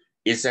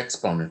 Its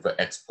exponent for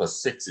x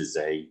plus 6 is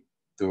a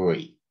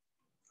 3.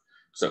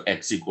 So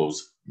x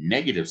equals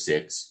negative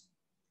 6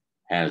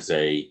 has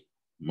a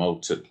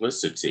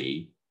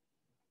multiplicity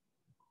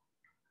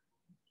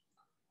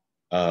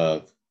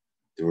of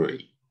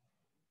 3.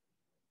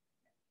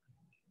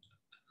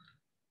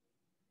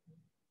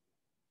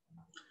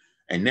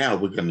 And now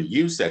we're going to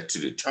use that to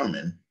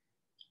determine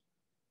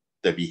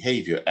the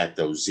behavior at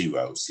those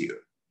zeros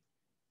here.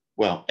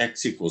 Well,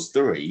 x equals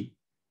 3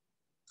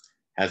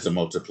 has a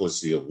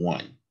multiplicity of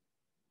 1.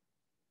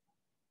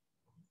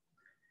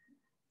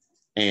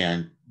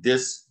 And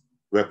this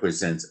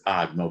represents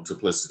odd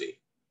multiplicity.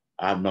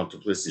 Odd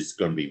multiplicity is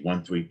going to be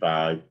 1, 3,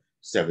 5,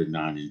 7,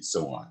 9, and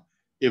so on.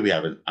 Here we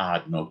have an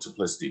odd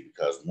multiplicity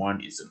because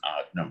 1 is an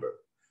odd number.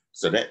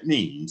 So that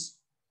means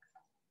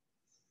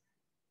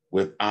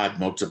with odd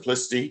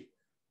multiplicity,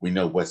 we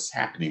know what's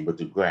happening with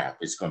the graph.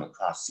 It's going to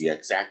cross the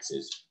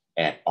x-axis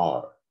at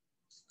R.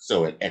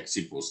 So at x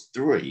equals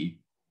 3,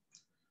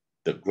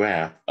 the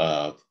graph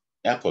of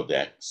f of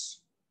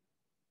x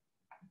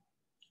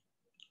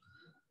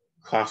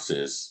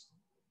crosses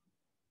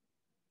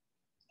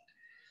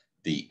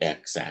the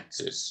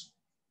x-axis.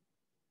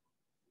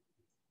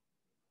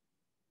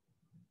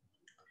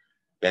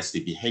 That's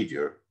the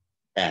behavior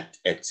at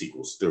x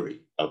equals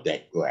 3 of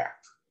that graph.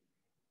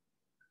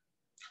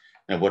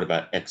 Now, what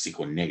about x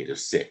equal negative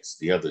 6,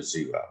 the other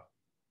 0?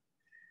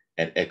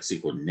 At x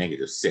equal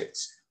negative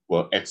 6,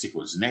 Well, x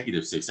equals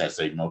 -6 has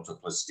a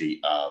multiplicity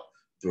of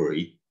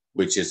 3,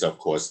 which is, of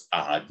course,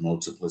 odd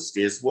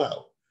multiplicity as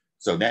well.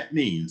 So that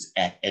means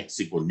at x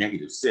equals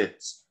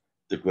 -6,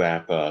 the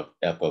graph of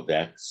f of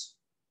x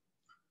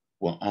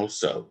will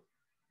also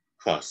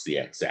cross the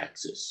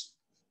x-axis.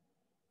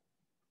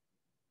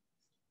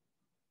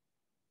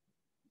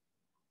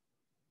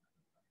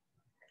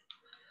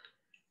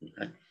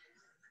 Okay.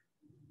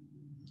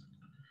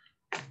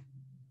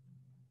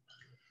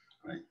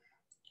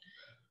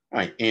 All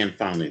right, and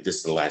finally, this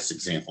is the last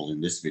example in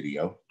this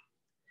video,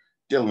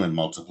 dealing with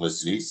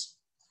multiplicities.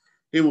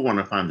 Here we want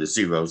to find the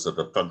zeros of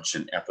the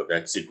function f of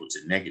x equal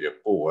to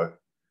 -4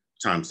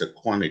 times the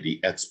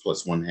quantity x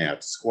plus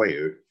 1/2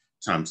 squared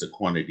times the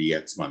quantity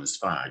x minus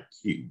 5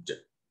 cubed,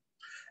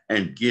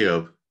 and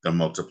give the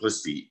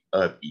multiplicity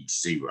of each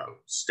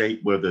zero.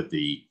 State whether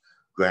the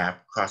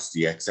graph crosses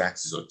the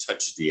x-axis or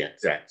touches the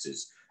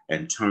x-axis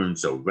and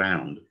turns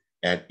around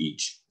at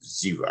each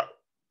zero.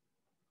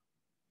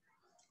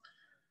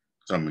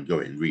 So I'm going to go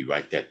ahead and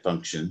rewrite that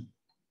function,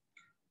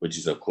 which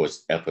is, of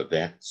course, f of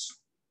x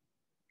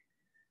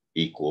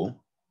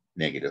equal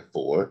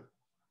 -4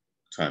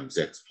 times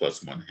x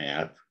plus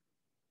 1/2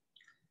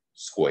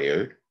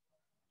 squared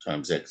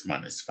times x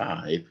minus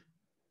 5,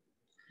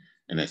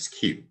 and that's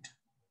cubed.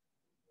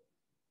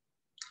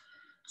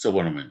 So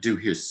what I'm going to do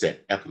here is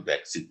set f of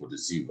x equal to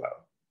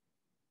 0.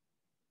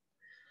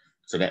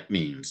 So that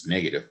means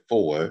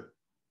 -4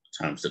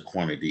 times the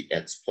quantity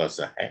x plus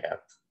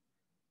 1/2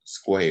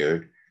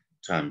 squared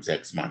times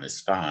x minus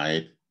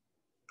 5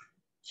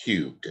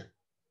 cubed,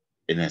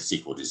 and that's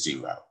equal to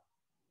 0.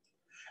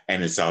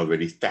 And it's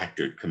already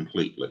factored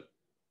completely.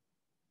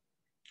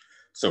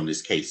 So in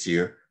this case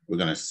here, we're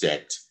going to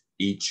set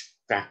each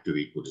factor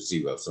equal to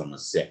 0. So I'm going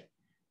to set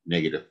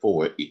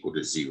 -4 equal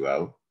to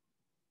 0.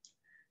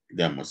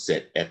 Then I'm going to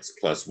set x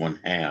plus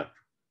 1/2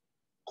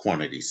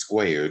 quantity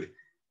squared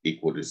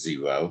equal to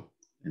 0.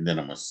 And then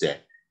I'm going to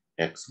set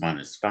x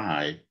minus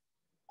 5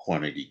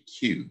 quantity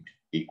cubed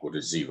equal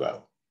to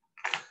 0.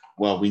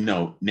 Well, we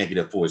know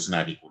 -4 is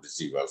not equal to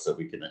 0, so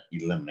we can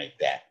eliminate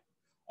that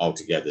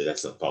altogether.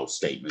 That's a false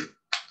statement.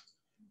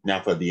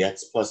 Now for the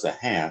x plus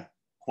 1/2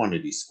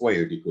 quantity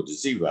squared equal to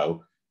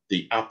 0,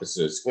 the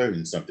opposite of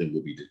squaring something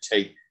would be to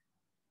take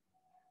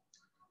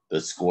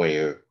the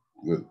square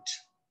root.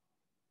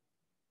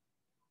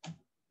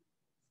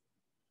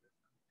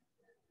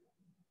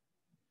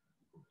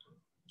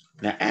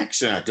 Now,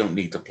 actually, I don't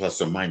need the plus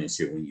or minus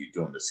here when you're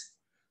doing the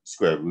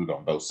square root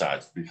on both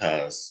sides,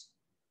 because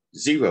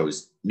 0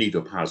 is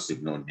neither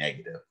positive nor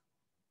negative.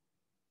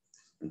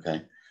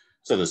 Okay,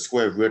 so the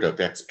square root of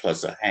x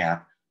plus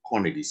 1/2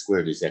 quantity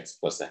squared is x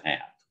plus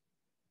 1/2.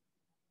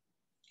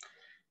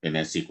 And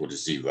that's equal to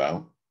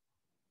 0.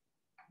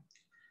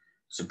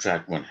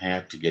 Subtract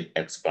 1/2 to get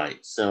x by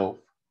itself.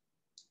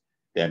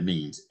 That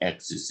means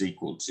x is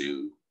equal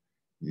to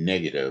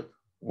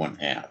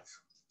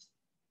 -1/2.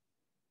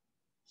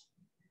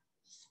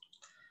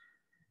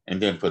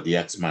 And then for the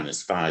x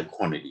minus 5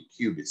 quantity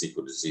cubed is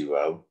equal to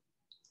 0.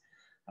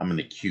 I'm going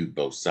to cube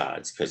both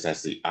sides because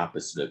that's the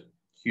opposite of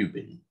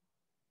cubing.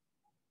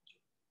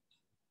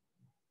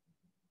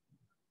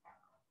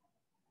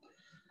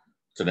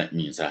 So that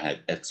means I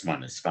had x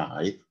minus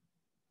 5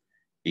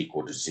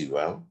 equal to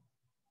 0.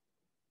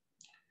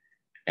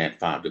 Add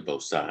 5 to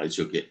both sides,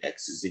 you'll get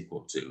x is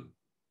equal to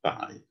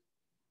 5.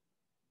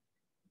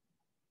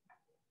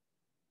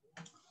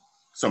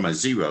 So my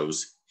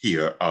zeros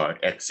here are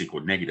x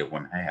equal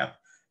 -1/2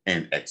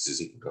 and x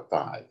is equal to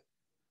 5.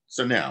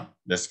 So now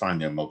let's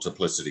find their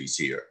multiplicities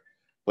here.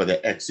 For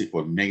the x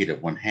equal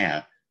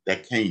 -1/2,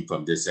 that came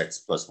from this x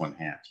plus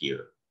 1/2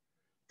 here.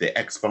 The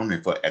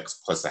exponent for x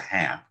plus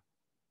 1/2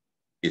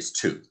 is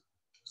 2.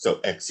 So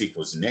x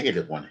equals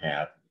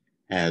 -1/2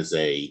 has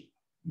a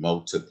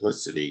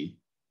multiplicity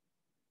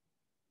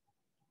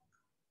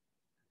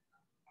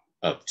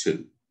of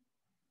 2.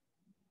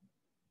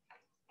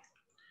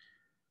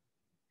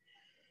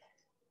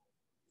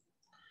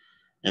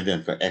 And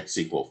then for x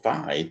equal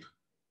 5,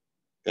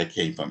 that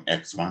came from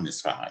x minus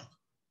 5.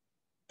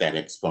 That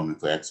exponent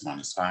for x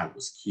minus 5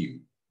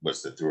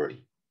 was the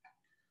 3.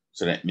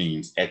 So that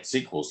means x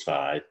equals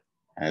 5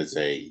 has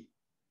a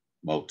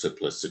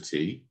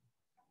multiplicity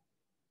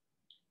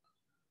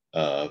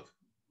of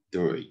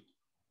 3.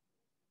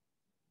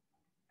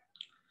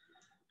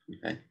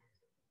 Okay.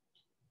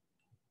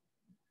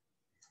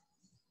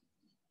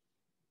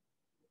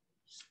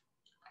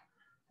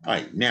 All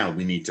right, now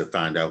we need to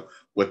find out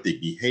what the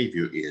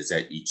behavior is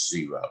at each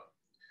zero.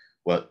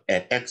 Well,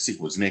 at x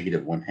equals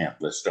 -1/2,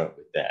 let's start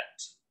with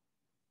that.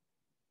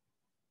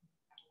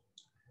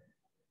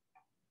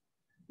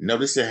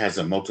 Notice it has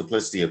a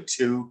multiplicity of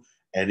 2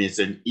 and it's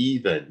an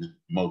even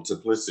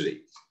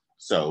multiplicity.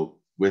 So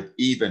with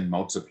even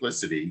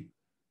multiplicity,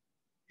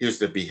 here's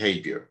the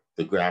behavior.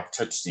 The graph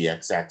touches the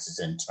x-axis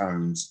and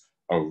turns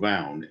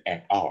around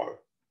at r.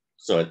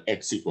 So at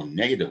x equals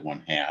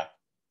 -1/2,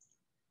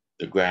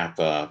 the graph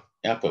of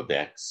f of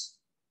x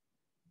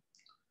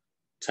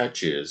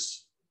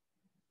touches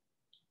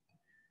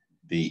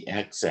the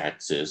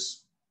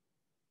x-axis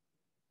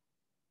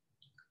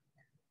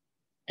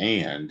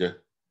and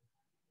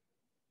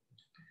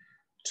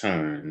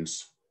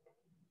turns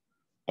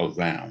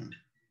around.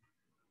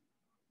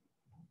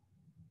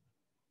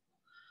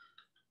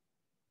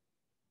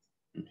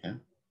 Okay.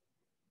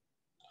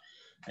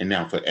 And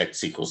now for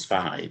x equals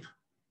 5.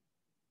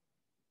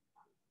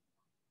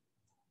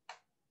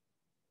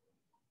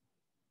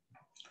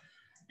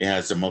 It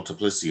has a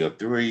multiplicity of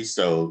 3,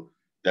 so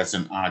that's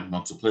an odd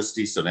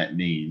multiplicity. So that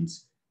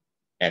means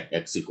at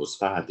x equals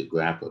 5, the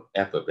graph of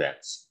f of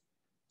x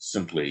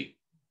simply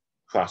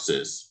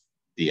crosses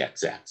the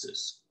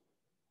x-axis.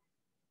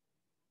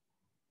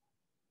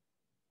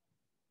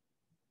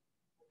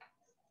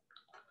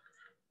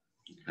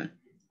 Okay.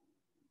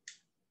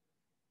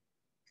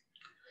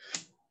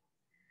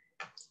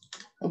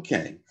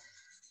 Okay.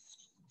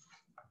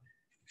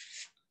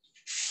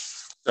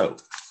 So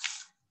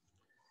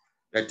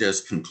that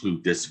does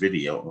conclude this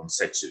video on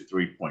section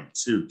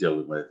 3.2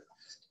 dealing with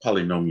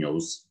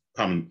polynomial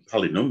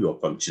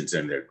functions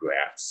and their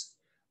graphs.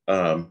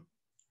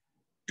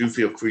 Do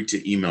feel free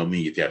to email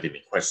me if you have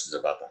any questions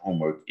about the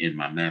homework in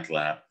my math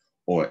lab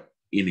or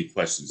any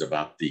questions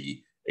about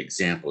the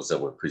examples that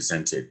were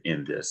presented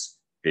in this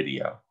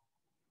video.